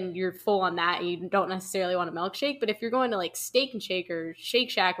stuff, then you're full on that and you don't necessarily want a milkshake. But if you're going to like Steak and Shake or Shake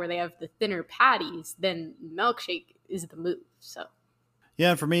Shack where they have the thinner patties, then milkshake is the move. So yeah,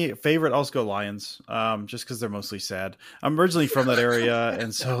 and for me, favorite, I'll just go Lions, just because they're mostly sad. I'm originally from that area,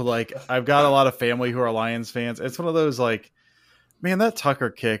 and so like I've got a lot of family who are Lions fans. It's one of those like, man, that Tucker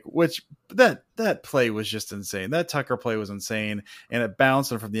kick, which that play was just insane. That Tucker play was insane, and it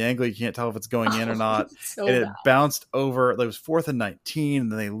bounced, and from the angle you can't tell if it's going in or not. So and it bounced over. It was 4th and 19,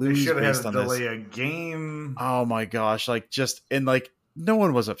 and then they lose based on delay this. a game. Oh my gosh! Like no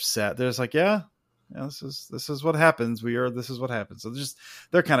one was upset. They're just like, yeah, this is what happens. This is what happens. So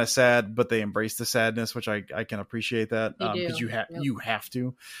they're kind of sad, but they embrace the sadness, which I can appreciate that, because you have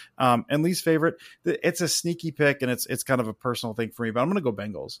to. And least favorite, it's a sneaky pick, and it's kind of a personal thing for me, but I'm going to go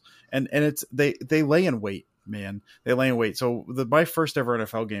Bengals. And it's they lay in wait, man. They lay in wait. So my first ever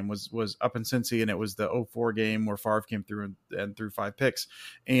NFL game was up in Cincy, and it was the 2004 game where Favre came through and threw 5 picks,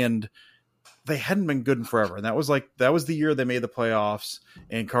 and they hadn't been good in forever. And that was the year they made the playoffs,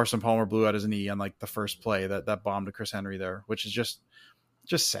 and Carson Palmer blew out his knee on like the first play that bombed to Chris Henry there, which is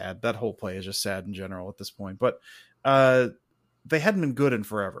just sad. That whole play is just sad in general at this point. But they hadn't been good in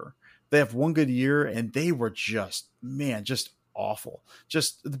forever. They have one good year, and they were just awful,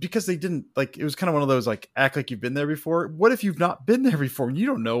 just because they didn't, like, it was kind of one of those like, act like you've been there before. What if you've not been there before and you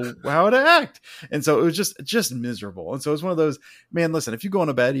don't know how to act? And so it was just miserable. And so it's one of those, man, listen, if you go on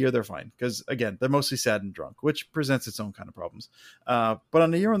a bad year, they're fine, because again, they're mostly sad and drunk, which presents its own kind of problems. But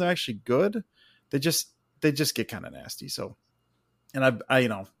on a year when they're actually good, they just get kind of nasty. So, and I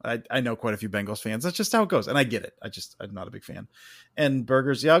know quite a few Bengals fans. That's just how it goes, and I get it. I'm not a big fan. And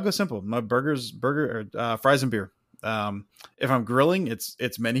burgers, yeah, I'll go simple. My fries and beer. If I'm grilling,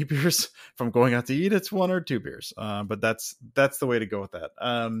 it's many beers. If I'm going out to eat, it's 1 or 2 beers. But that's the way to go with that.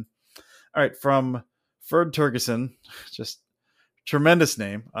 All right. From Ferd Turgeson, just tremendous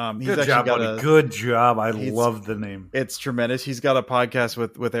name. He's good actually job, got buddy. Good job. I love the name. It's tremendous. He's got a podcast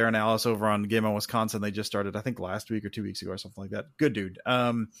with Aaron Alice over on Game on Wisconsin. They just started, I think, last week or 2 weeks ago or something like that. Good dude.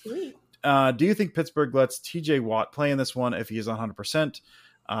 sweet. Do you think Pittsburgh lets TJ Watt play in this one if he is 100%?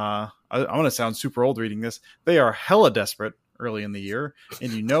 I'm going to sound super old reading this. They are hella desperate early in the year,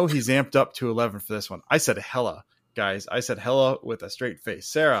 and he's amped up to 11 for this one. I said hella, guys. I said hella with a straight face.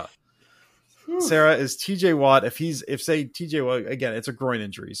 Sarah, is TJ Watt, if say TJ Watt, again, it's a groin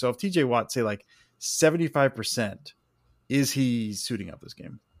injury. So if TJ Watt, say like 75%, is he suiting up this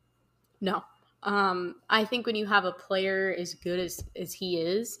game? No. I think when you have a player as good as he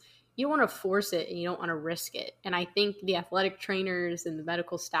is, you don't want to force it and you don't want to risk it. And I think the athletic trainers and the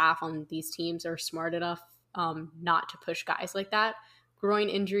medical staff on these teams are smart enough not to push guys like that. Groin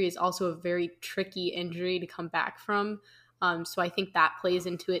injury is also a very tricky injury to come back from. So I think that plays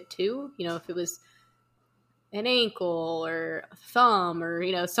into it too. If it was an ankle or a thumb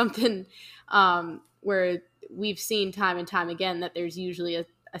or, something where we've seen time and time again that there's usually a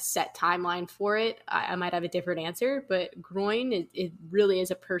set timeline for it, I might have a different answer, but groin, it really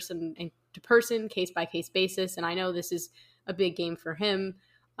is a person to person, case by case basis. And I know this is a big game for him,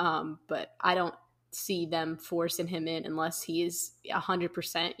 but I don't see them forcing him in unless he is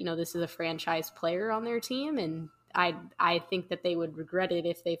 100%, this is a franchise player on their team. And I think that they would regret it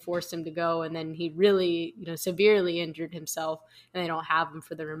if they forced him to go and then he really, severely injured himself and they don't have him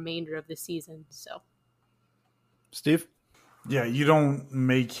for the remainder of the season. So, Steve? Yeah, you don't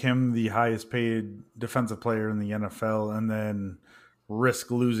make him the highest paid defensive player in the NFL and then risk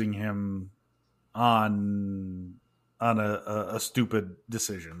losing him on a stupid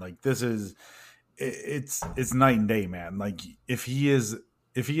decision. Like, this is it's night and day, man. Like, if he is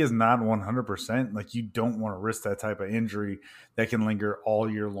not 100%, like, you don't want to risk that type of injury that can linger all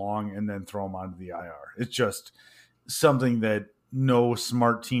year long and then throw him onto the IR. It's just something that no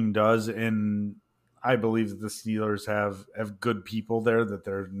smart team does, and I believe that the Steelers have good people there that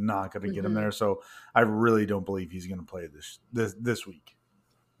they're not going to get him there. So I really don't believe he's going to play this week.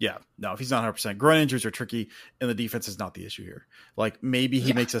 Yeah, no, if he's not 100%, groin injuries are tricky, and the defense is not the issue here. Like, maybe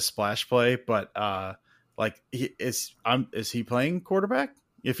he makes a splash play, but is he playing quarterback?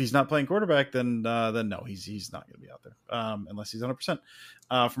 If he's not playing quarterback, then no, he's not going to be out there unless he's 100%.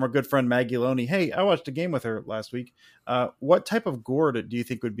 From our good friend Maggie Loney, hey, I watched a game with her last week. What type of gourd do you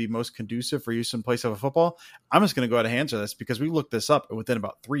think would be most conducive for use in place of a football? I'm just going to go ahead and answer this because we looked this up, and within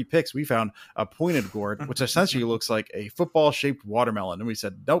about 3 picks, we found a pointed gourd, which essentially looks like a football-shaped watermelon. And we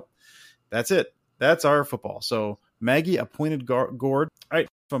said, nope, that's it. That's our football. So Maggie, a pointed gourd. All right.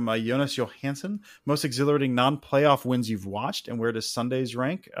 From Jonas Johansson, most exhilarating non-playoff wins you've watched, and where does Sundays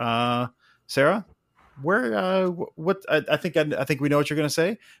rank? Sarah, where? What? I think we know what you're going to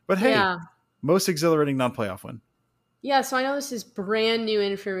say, but hey, most exhilarating non-playoff win. Yeah, so I know this is brand new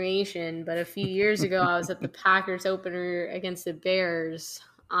information, but a few years ago, I was at the Packers opener against the Bears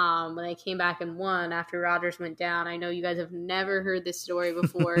when they came back and won after Rodgers went down. I know you guys have never heard this story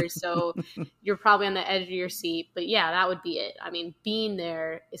before, so you're probably on the edge of your seat. But yeah, that would be it. I mean, being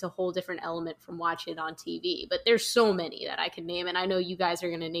there is a whole different element from watching it on TV. But there's so many that I can name, and I know you guys are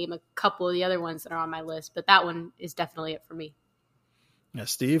going to name a couple of the other ones that are on my list, but that one is definitely it for me. Yeah,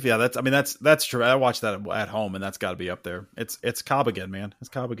 Steve. Yeah, that's true. I watched that at home, and that's got to be up there. It's Cobb again, man. It's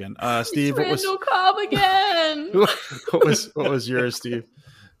Cobb again. Steve, it's Randall Cobb again. what was yours, Steve?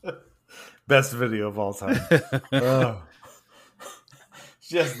 Best video of all time.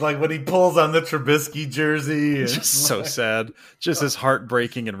 Just like when he pulls on the Trubisky jersey. It's just so sad. Just as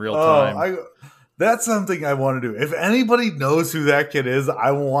heartbreaking in real time. That's something I want to do. If anybody knows who that kid is,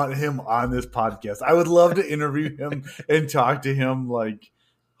 I want him on this podcast. I would love to interview him and talk to him. Like,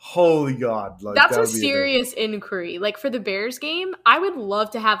 holy God. Like, that's a serious inquiry. Like, for the Bears game, I would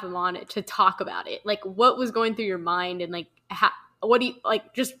love to have him on it to talk about it. Like, what was going through your mind and like what do you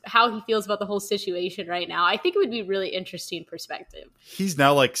like, just how he feels about the whole situation right now. I think it would be really interesting perspective. He's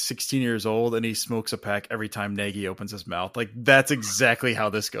now like 16 years old and he smokes a pack every time Nagy opens his mouth. Like, that's exactly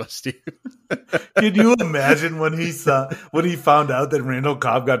how this goes, Steve. Can you imagine when he found out that Randall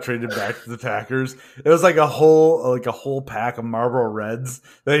Cobb got traded back to the Packers? It was like a whole pack of Marlboro Reds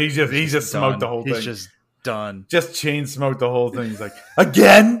that he just smoked the whole thing. He's just done. Just chain smoked the whole thing. He's like,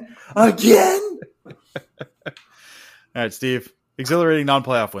 again. All right, Steve. Exhilarating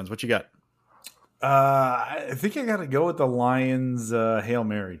non-playoff wins. What you got? I think I got to go with the Lions Hail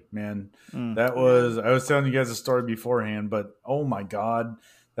Mary, man. I was telling you guys a story beforehand, but oh my God,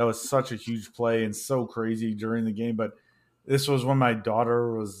 that was such a huge play and so crazy during the game. But this was when my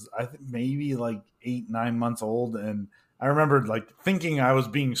daughter was, I think, maybe like 8-9 months old. And I remember like thinking I was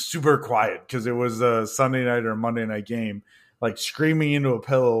being super quiet because it was a Sunday night or a Monday night game, like screaming into a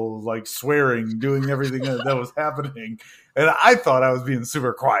pillow, like swearing, doing everything that was happening. And I thought I was being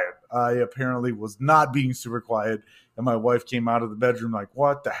super quiet. I apparently was not being super quiet. And my wife came out of the bedroom like,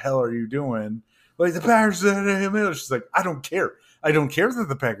 what the hell are you doing? Like, the Packers had a Hail Mary. She's like, I don't care. I don't care that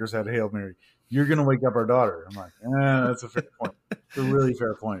the Packers had a Hail Mary. You're going to wake up our daughter. I'm like, that's a fair point. It's a really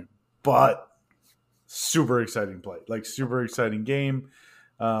fair point. But super exciting play. Like, super exciting game.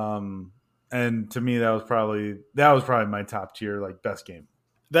 And to me, that was probably my top tier, like, best game.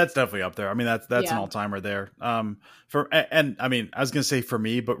 That's definitely up there. I mean, that's an all-timer there. I mean, I was going to say for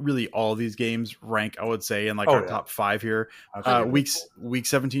me, but really all of these games rank, I would say, in like our top 5 here. Week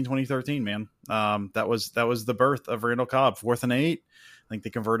 17, 2013, man. That was the birth of Randall Cobb. 4th and 8. I think they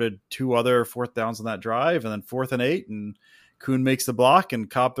converted 2 other 4th downs on that drive, and then 4th and 8, and Kuhn makes the block, and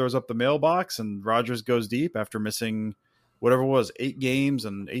Cobb throws up the mailbox, and Rodgers goes deep after missing whatever it was, 8 games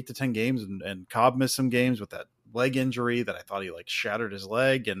and 8 to 10 games, and Cobb missed some games with that leg injury that I thought he like shattered his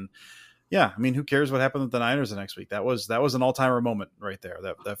leg. And yeah, I mean, who cares what happened with the Niners the next week? That was an all-timer moment right there.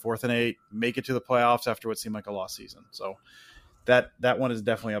 That 4th and 8, make it to the playoffs after what seemed like a lost season. So that one is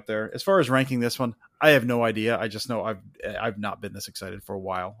definitely up there. As far as ranking this one, I have no idea. I just know I've not been this excited for a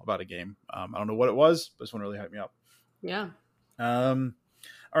while about a game. I don't know what it was, but this one really hyped me up. Yeah. All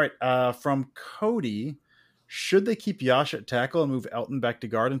right. From Cody, should they keep Yash at tackle and move Elton back to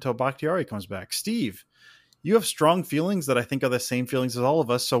guard until Bakhtiari comes back? Steve, you have strong feelings that I think are the same feelings as all of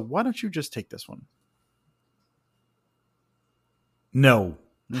us. So why don't you just take this one? No.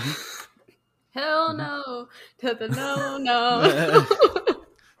 Hell no to the no.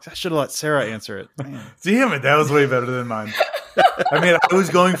 I should have let Sarah answer it. Man. Damn it, that was way better than mine. I mean, I was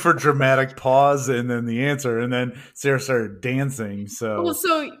going for dramatic pause and then the answer, and then Sarah started dancing. So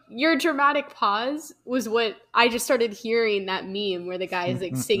your dramatic pause was what I just started hearing, that meme where the guy is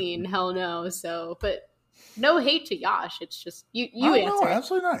like singing "Hell no." So, but no hate to Yash. It's just you answer. No,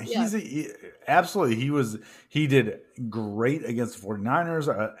 absolutely not. Yeah. He did great against the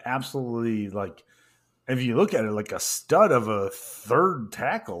 49ers. Absolutely, like, if you look at it, like a stud of a third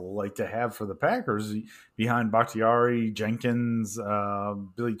tackle, like to have for the Packers behind Bakhtiari, Jenkins,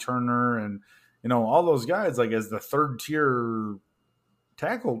 Billy Turner, and all those guys, like as the third tier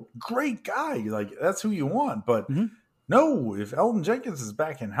tackle, great guy. Like that's who you want. But no, if Elton Jenkins is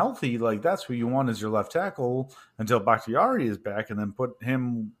back and healthy, like that's who you want as your left tackle until Bakhtiari is back, and then put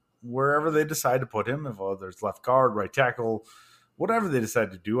him wherever they decide to put him. If there's left guard, right tackle, whatever they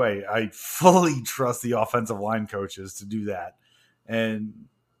decide to do, I fully trust the offensive line coaches to do that. And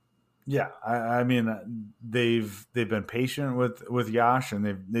yeah, I mean they've been patient with Yash,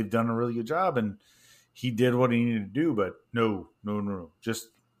 and they've done a really good job, and he did what he needed to do. But no, just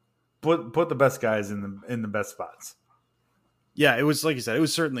put the best guys in the best spots. Yeah, it was like you said, it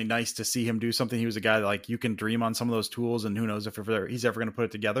was certainly nice to see him do something. He was a guy that, like, you can dream on some of those tools, and who knows if he's ever going to put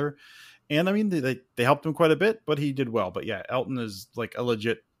it together. And I mean, they helped him quite a bit, but he did well. But yeah, Elton is like a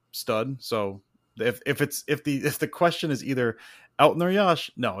legit stud. So if the question is either Elton or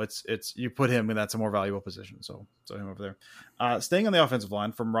Yash, no, it's you put him, and that's a more valuable position. So him over there. Staying on the offensive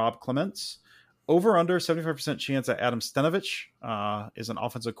line, from Rob Clements. Over under 75% chance that Adam Stenavich is an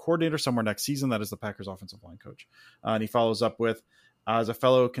offensive coordinator somewhere next season. That is the Packers offensive line coach. And he follows up with, as a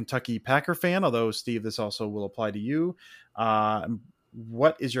fellow Kentucky Packer fan, although Steve, this also will apply to you.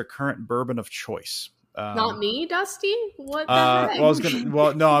 What is your current bourbon of choice? Not me, Dusty. What the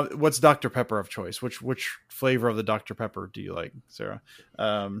heck? What's Dr. Pepper of choice? Which flavor of the Dr. Pepper do you like, Sarah?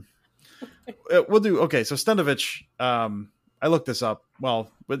 We'll do. Okay. So Stenavich, I looked this up.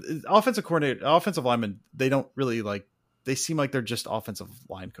 Well, but offensive linemen, they don't really they seem like they're just offensive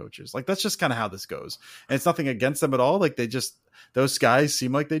line coaches. Like that's just kind of how this goes. And it's nothing against them at all. Like those guys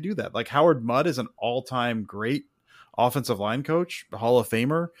seem like they do that. Like Howard Mudd is an all-time great offensive line coach, a Hall of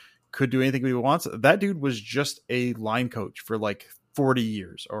Famer, could do anything he wants. That dude was just a line coach for like 40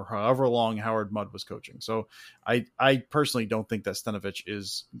 years or however long Howard Mudd was coaching. So I personally don't think that Stenavich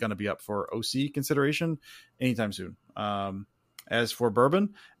is going to be up for OC consideration anytime soon. As for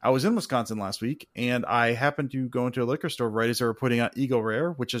bourbon, I was in Wisconsin last week, and I happened to go into a liquor store right as they were putting out Eagle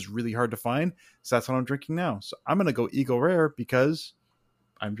Rare, which is really hard to find. So that's what I'm drinking now. So I'm going to go Eagle Rare because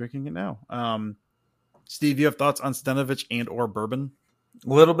I'm drinking it now. Steve, you have thoughts on Stenavich and or bourbon? A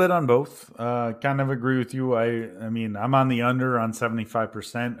little bit on both. Kind of agree with you. I mean, I'm on the under on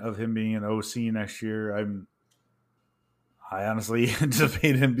 75% of him being an OC next year. I honestly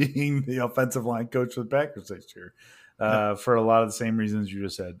anticipate him being the offensive line coach for the Packers next year. For a lot of the same reasons you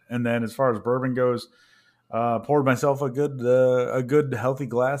just said. And then as far as bourbon goes, poured myself a good healthy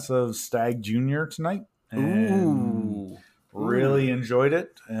glass of Stag Junior tonight. And really enjoyed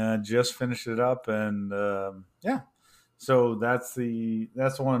it. Just finished it up, and yeah. So that's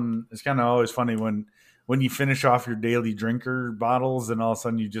one. It's kind of always funny when you finish off your daily drinker bottles, and all of a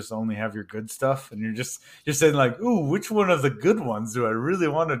sudden you just only have your good stuff, and you're saying like, ooh, which one of the good ones do I really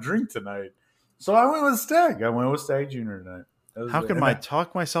want to drink tonight? So I went with Stag. I went with Stag Junior tonight. How can I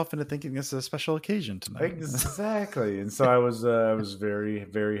talk myself into thinking this is a special occasion tonight? Exactly. And so I was very,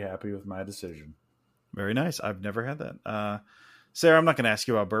 very happy with my decision. Very nice. I've never had that. Sarah, I'm not going to ask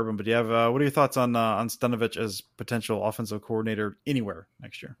you about bourbon, but do you have what are your thoughts on Stenavich as potential offensive coordinator anywhere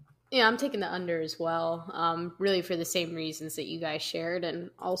next year? Yeah, I'm taking the under as well. Really for the same reasons that you guys shared, and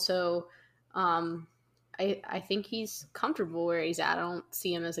also, I think he's comfortable where he's at. I don't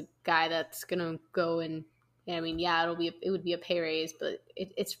see him as a guy that's gonna go and. I mean, yeah, it would be a pay raise, but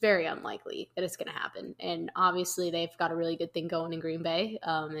it's very unlikely that it's going to happen. And obviously, they've got a really good thing going in Green Bay,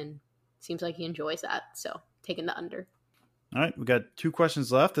 and it seems like he enjoys that. So, taking the under. All right, we got 2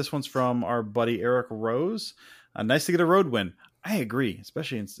 questions left. This one's from our buddy Eric Rose. Nice to get a road win. I agree,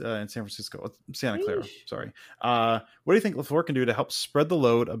 especially in San Francisco, Santa Clara. Sorry. What do you think LaFleur can do to help spread the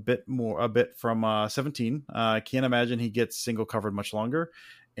load a bit from 17? I can't imagine he gets single covered much longer.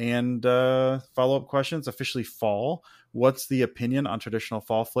 And follow-up questions, officially fall. What's the opinion on traditional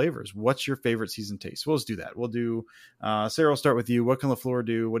fall flavors? What's your favorite season taste? We'll just do that. We'll do, Sarah, we'll start with you. What can LaFleur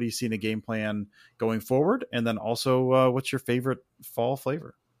do? What do you see in a game plan going forward? And then also, what's your favorite fall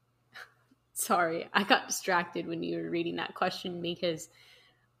flavor? Sorry, I got distracted when you were reading that question because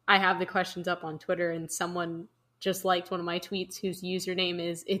I have the questions up on Twitter and someone just liked one of my tweets whose username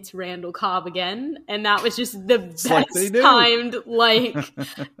is "It's Randall Cobb again," and that was just the best timed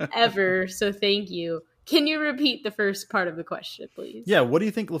ever. So thank you. Can you repeat the first part of the question, please? Yeah, what do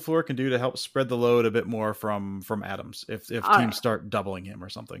you think LaFleur can do to help spread the load a bit more from Adams if teams start doubling him or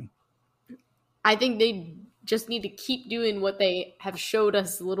something? I think they just need to keep doing what they have showed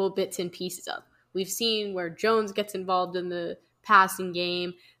us little bits and pieces of. We've seen where Jones gets involved in the passing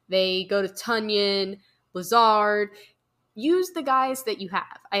game. They go to Tonyan, Lazard. Use the guys that you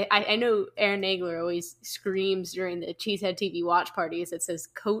have. I know Aaron Nagler always screams during the Cheesehead TV watch parties that says,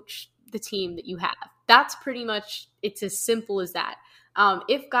 coach the team that you have. That's pretty much, it's as simple as that.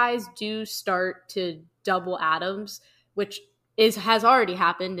 If guys do start to double Adams, which has already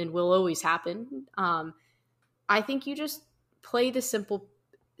happened and will always happen, I think you just play the simple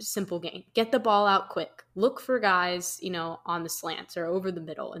game. Get the ball out quick. Look for guys, on the slants or over the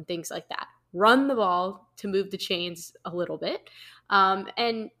middle and things like that. Run the ball to move the chains a little bit.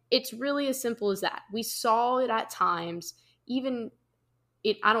 And it's really as simple as that. We saw it at times,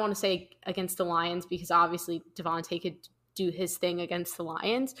 I don't want to say against the Lions because obviously Davante could do his thing against the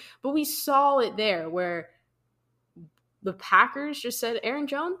Lions, but we saw it there where the Packers just said, Aaron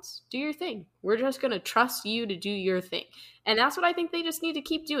Jones, do your thing. We're just going to trust you to do your thing. And that's what I think they just need to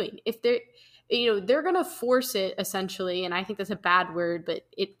keep doing. If they're going to force it essentially, and I think that's a bad word, but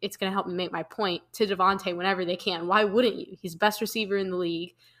it's going to help me make my point, to Davante whenever they can. Why wouldn't you? He's the best receiver in the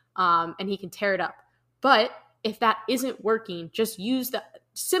league, and he can tear it up. But if that isn't working, just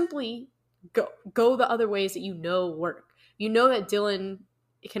simply go the other ways that work. You know that Dylan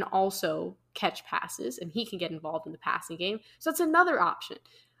can also catch passes and he can get involved in the passing game. So that's another option.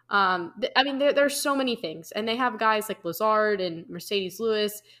 There's so many things, and they have guys like Lazard and Mercedes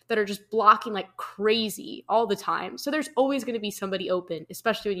Lewis that are just blocking like crazy all the time. So there's always going to be somebody open,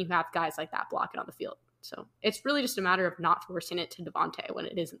 especially when you have guys like that blocking on the field. So it's really just a matter of not forcing it to Davante when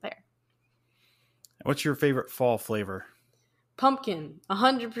it isn't there. What's your favorite fall flavor? Pumpkin,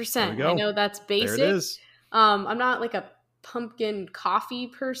 100%. I know that's basic. There it is. I'm not like a pumpkin coffee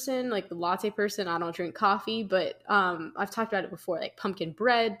person, like the latte person. I don't drink coffee, but I've talked about it before, like pumpkin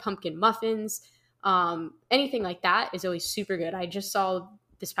bread, pumpkin muffins, anything like that is always super good. I just saw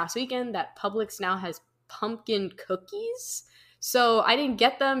this past weekend that Publix now has pumpkin cookies. So I didn't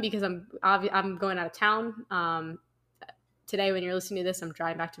get them because I'm going out of town. Today, when you're listening to this, I'm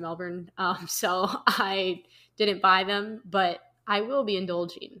driving back to Melbourne. So I didn't buy them, but I will be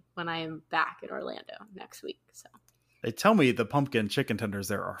indulging when I am back in Orlando next week. So they tell me the pumpkin chicken tenders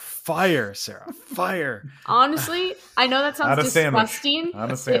there are fire, Sarah. Fire. Honestly, I know that sounds disgusting.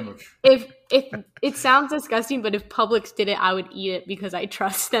 On a sandwich. If it sounds disgusting, but if Publix did it, I would eat it because I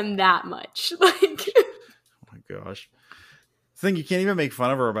trust them that much. Oh my gosh. The thing you can't even make fun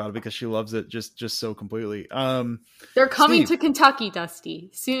of her about it because she loves it just so completely. They're coming to Kentucky,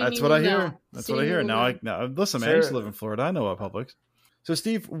 Dusty. Soon. That's what I hear. That's what I hear. Now listen, man, I used to live in Florida. I know about Publix. So,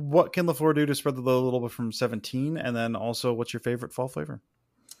 Steve, what can LaFleur do to spread the load a little bit from 17? And then also, what's your favorite fall flavor?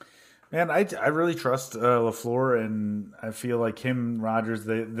 Man, I really trust LaFleur, and I feel like him, Rodgers,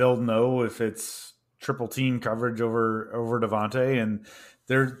 they'll know if it's triple team coverage over Davante, and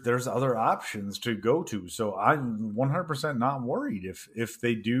there's other options to go to. So I'm 100% not worried if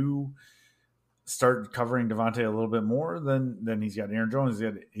they do start covering Davante a little bit more. Then he's got Aaron Jones,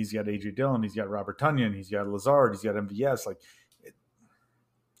 he's got AJ Dillon, he's got Robert Tonyan, he's got Lazard, he's got MVS. Like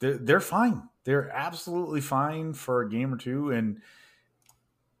they're fine. They're absolutely fine for a game or two. And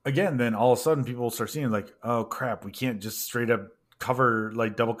again, then all of a sudden people start seeing like, oh crap, we can't just straight up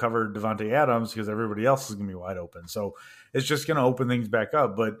double cover Davante Adams because everybody else is going to be wide open. So it's just going to open things back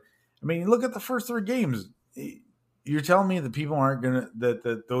up. But I mean, look at the first 3 games. You're telling me that people aren't going to,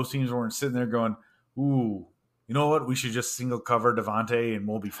 that those teams weren't sitting there going, ooh, you know what? We should just single cover Davante and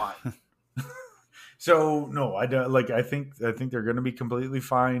we'll be fine. So no, I don't I think they're going to be completely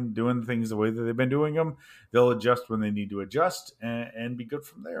fine doing things the way that they've been doing them. They'll adjust when they need to adjust and be good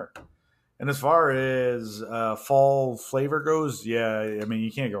from there. And as far as fall flavor goes, yeah, I mean,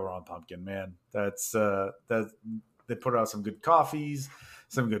 you can't go wrong with pumpkin, man. That's that they put out some good coffees,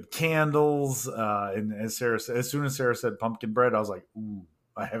 some good candles. And as soon as Sarah said pumpkin bread, I was like, ooh,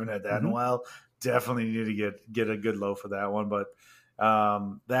 I haven't had that in a while. Definitely need to get a good loaf of that one. But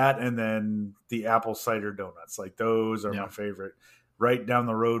that, and then the apple cider donuts, like those are my favorite. Right down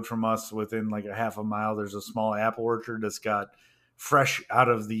the road from us, within like a half a mile, there's a small apple orchard that's got fresh out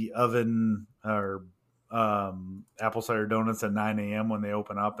of the oven or apple cider donuts at 9 a.m. when they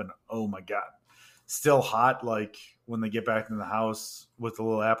open up. And oh my God, still hot. Like when they get back in the house with a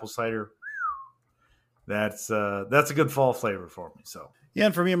little apple cider, that's a good fall flavor for me. So. Yeah,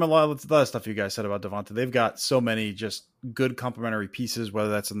 and for me, a lot of stuff you guys said about Devonta. They've got so many just good complementary pieces, whether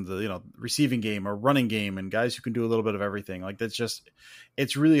that's in the receiving game or running game, and guys who can do a little bit of everything. Like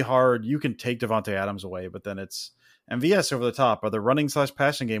it's really hard. You can take Devonta Adams away, but then it's MVS over the top, or the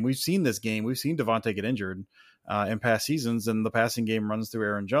running/passing game. We've seen this game. We've seen Devonta get injured in past seasons, and the passing game runs through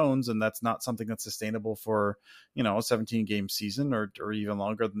Aaron Jones, and that's not something that's sustainable for a 17-game season or even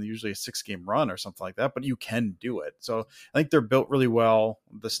longer than usually a 6-game run or something like that. But you can do it. So I think they're built really well.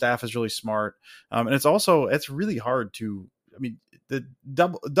 The staff is really smart, and it's really hard to. I mean, the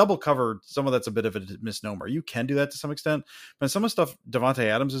double cover, some of that's a bit of a misnomer. You can do that to some extent, but some of the stuff Devonta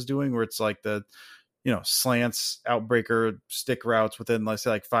Adams is doing, where it's like the slants, outbreaker, stick routes within, let's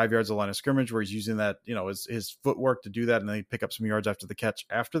say, like 5 yards of line of scrimmage, where he's using that, his footwork to do that, and then he pick up some yards after the catch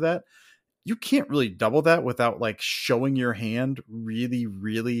after that. You can't really double that without like showing your hand really,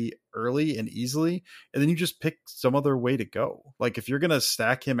 really early and easily. And then you just pick some other way to go. Like if you're going to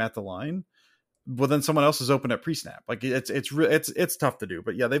stack him at the line, well, then someone else is open at pre-snap. Like it's tough to do,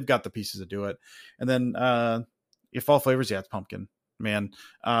 but yeah, they've got the pieces to do it. And then if fall flavors, it's pumpkin. Man,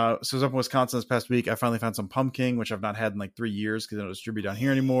 so I was up in Wisconsin this past week. I finally found some pumpkin, which I've not had in like 3 years because I don't distribute down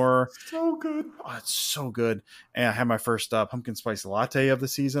here anymore. So good. Oh, it's so good. And I had my first pumpkin spice latte of the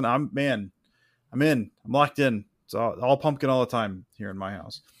season. I'm in. I'm locked in. It's all pumpkin all the time here in my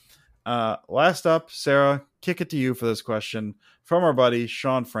house. Last up, Sarah, kick it to you for this question from our buddy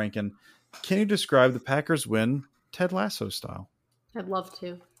Sean Franken. Can you describe the Packers win Ted Lasso style? I'd love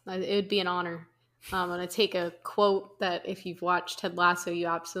to. It would be an honor. I'm going to take a quote that if you've watched Ted Lasso, you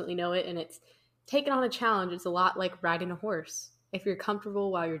absolutely know it. And it's taking on a challenge. It's a lot like riding a horse. If you're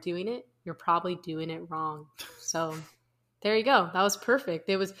comfortable while you're doing it, you're probably doing it wrong. So there you go. That was perfect.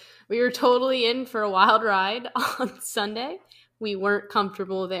 We were totally in for a wild ride on Sunday. We weren't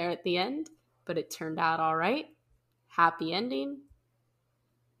comfortable there at the end, but it turned out all right. Happy ending.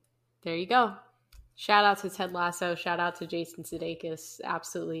 There you go. Shout out to Ted Lasso. Shout out to Jason Sudeikis.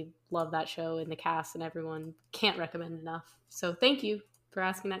 Absolutely love that show and the cast and everyone. Can't recommend enough. So thank you for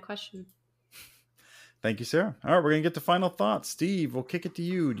asking that question. Thank you, Sarah. All right, we're going to get to final thoughts. Steve, we'll kick it to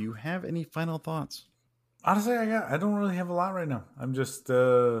you. Do you have any final thoughts? Honestly, I don't really have a lot right now. I'm just I'm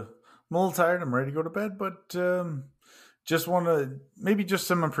a little tired. I'm ready to go to bed, but just want to maybe just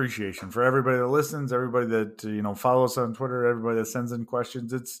some appreciation for everybody that listens, everybody that follows us on Twitter, everybody that sends in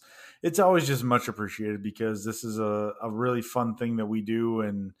questions. It's always just much appreciated because this is a really fun thing that we do,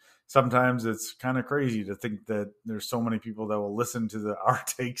 and sometimes it's kind of crazy to think that there's so many people that will listen to our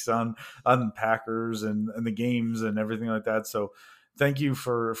takes on Packers and the games and everything like that. So thank you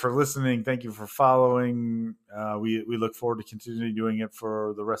for listening. Thank you for following. We look forward to continuing doing it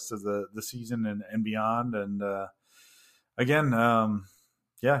for the rest of the season and beyond. And again,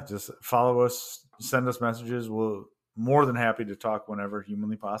 just follow us, send us messages. We'll more than happy to talk whenever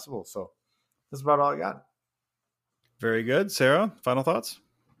humanly possible. So that's about all I got. Very good. Sarah, final thoughts?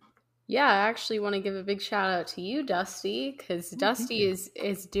 Yeah, I actually want to give a big shout out to you, Dusty, because Dusty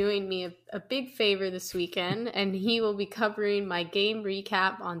is doing me a big favor this weekend, and he will be covering my game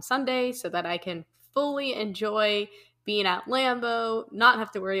recap on Sunday so that I can fully enjoy being at Lambeau, not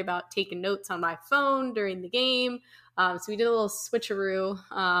have to worry about taking notes on my phone during the game. So we did a little switcheroo,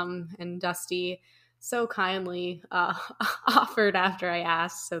 and Dusty so kindly offered after I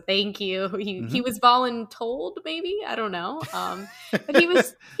asked. So thank you. He was voluntold, maybe, I don't know. But he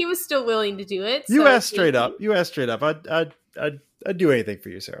was still willing to do it. You asked straight up. I'd do anything for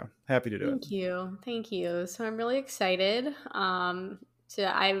you, Sarah. Happy to do it. Thank you. So I'm really excited.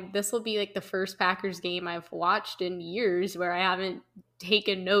 This will be like the first Packers game I've watched in years where I haven't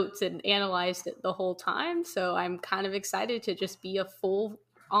taken notes and analyzed it the whole time. So I'm kind of excited to just be a full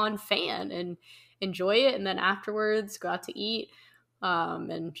on fan and enjoy it, and then afterwards go out to eat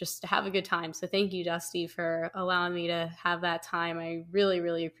and just have a good time. So thank you, Dusty, for allowing me to have that time. I really,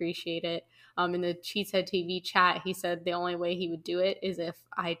 really appreciate it. In the Cheesehead TV chat, he said the only way he would do it is if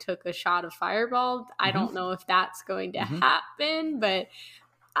I took a shot of Fireball. I don't know if that's going to happen, but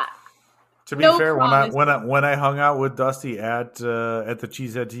To be fair, when I hung out with Dusty at the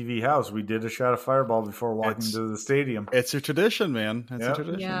Cheesehead TV house, we did a shot of Fireball before walking to the stadium. It's a tradition, man. It's a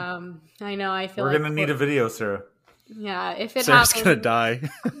tradition. Yeah, I know. I feel we're like gonna need a video, Sarah. Yeah, if it Sarah's happens, gonna die.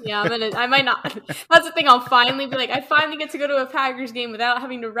 Yeah, I might not. That's the thing. I'll finally be like, I finally get to go to a Packers game without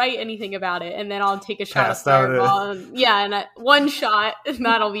having to write anything about it, and then I'll take a shot of Fireball. And one shot, and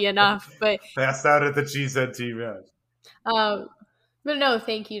that'll be enough. But passed out at the Cheesehead TV house. But no,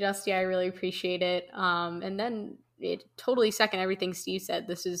 thank you, Dusty. I really appreciate it. And then it totally second everything Steve said.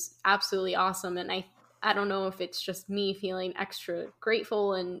 This is absolutely awesome. And I don't know if it's just me feeling extra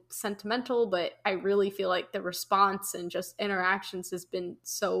grateful and sentimental, but I really feel like the response and just interactions has been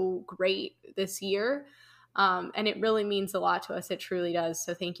so great this year. And it really means a lot to us. It truly does.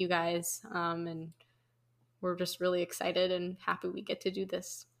 So thank you guys. And we're just really excited and happy we get to do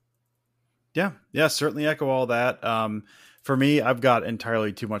this. Yeah, certainly echo all that. For me, I've got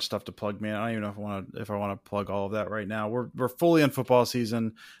entirely too much stuff to plug, man. I don't even know if I want to plug all of that right now. We're fully in football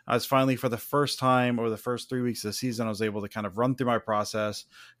season. I was finally, for the first time over the first 3 weeks of the season, I was able to kind of run through my process,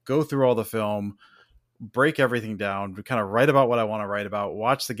 go through all the film, break everything down, kind of write about what I want to write about,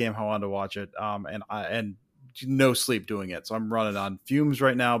 watch the game how I want to watch it, and no sleep doing it. So I'm running on fumes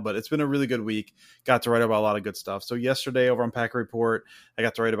right now, but it's been a really good week. Got to write about a lot of good stuff. So yesterday over on Packer Report, I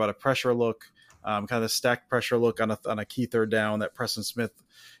got to write about a pressure look, kind of a stacked pressure look on a key third down that Preston Smith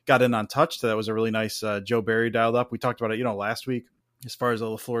got in untouched. That was a really nice Joe Barry dialed up. We talked about it, last week. As far as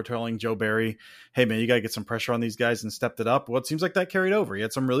LaFleur telling Joe Barry, hey, man, you got to get some pressure on these guys and stepped it up. Well, it seems like that carried over. He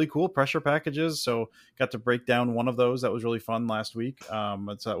had some really cool pressure packages, so got to break down one of those. That was really fun last week.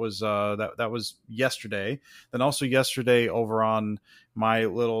 So that was yesterday. Then also yesterday over on my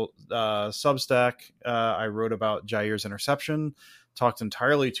little Substack, I wrote about Jair's interception. Talked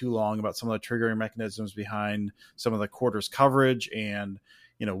entirely too long about some of the triggering mechanisms behind some of the quarters coverage and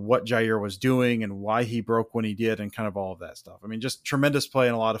what Jair was doing and why he broke when he did and kind of all of that stuff. I mean, just tremendous play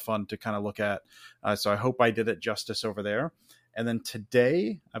and a lot of fun to kind of look at. So I hope I did it justice over there. And then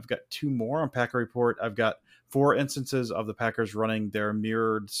today I've got two more on Packer Report. I've got 4 instances of the Packers running their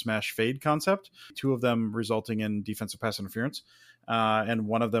mirrored smash fade concept, 2 of them resulting in defensive pass interference. And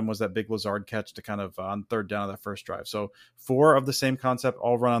one of them was that big Lazard catch to kind of on third down of that first drive. So 4 of the same concept,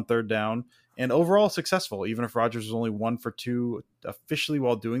 all run on third down. And overall successful, even if Rodgers was only 1 for 2 officially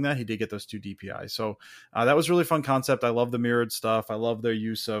while doing that, he did get those 2 DPIs. So that was a really fun concept. I love the mirrored stuff. I love their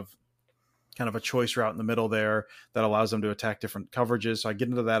use of kind of a choice route in the middle there that allows them to attack different coverages. So I get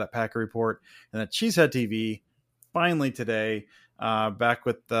into that at Packer Report. And at Cheesehead TV, finally today, back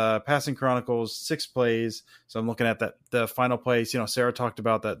with the Passing Chronicles, 6 plays. So I'm looking at the final plays. Sarah talked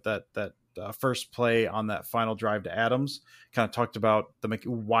about that first play on that final drive to Adams, kind of talked about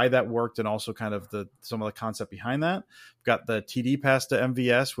why that worked and also kind of some of the concept behind that. Got the TD pass to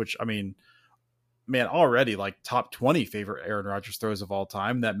MVS, which, I mean, man, already like top 20 favorite Aaron Rodgers throws of all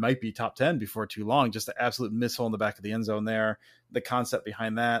time. That might be top 10 before too long. Just the absolute missile in the back of the end zone there. The concept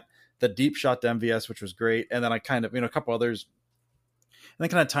behind that, the deep shot to MVS, which was great. And then I kind of, a couple others, and then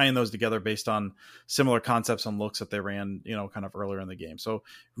kind of tying those together based on similar concepts and looks that they ran, kind of earlier in the game. So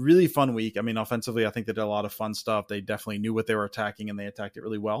really fun week. I mean, offensively, I think they did a lot of fun stuff. They definitely knew what they were attacking and they attacked it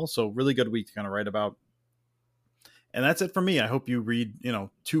really well. So really good week to kind of write about. And that's it for me. I hope you read,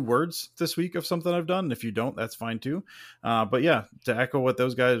 2 words this week of something I've done. If you don't, that's fine too. But yeah, to echo what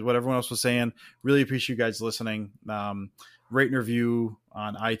everyone else was saying, really appreciate you guys listening. Rate and review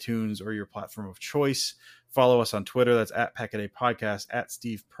on iTunes or your platform of choice. Follow us on Twitter. That's at Packaday Podcast, at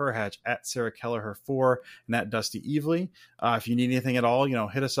Steve Perhatch, at Sarah Kelleher 4, and at Dusty Evely. If you need anything at all,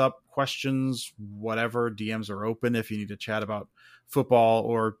 hit us up. Questions, whatever. DMs are open if you need to chat about football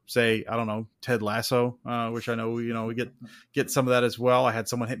or say, I don't know, Ted Lasso, which I know, we get some of that as well. I had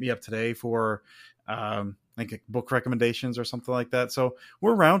someone hit me up today for book recommendations or something like that. So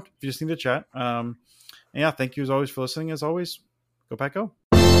we're around if you just need to chat. Yeah, thank you as always for listening. As always, go Pack Go.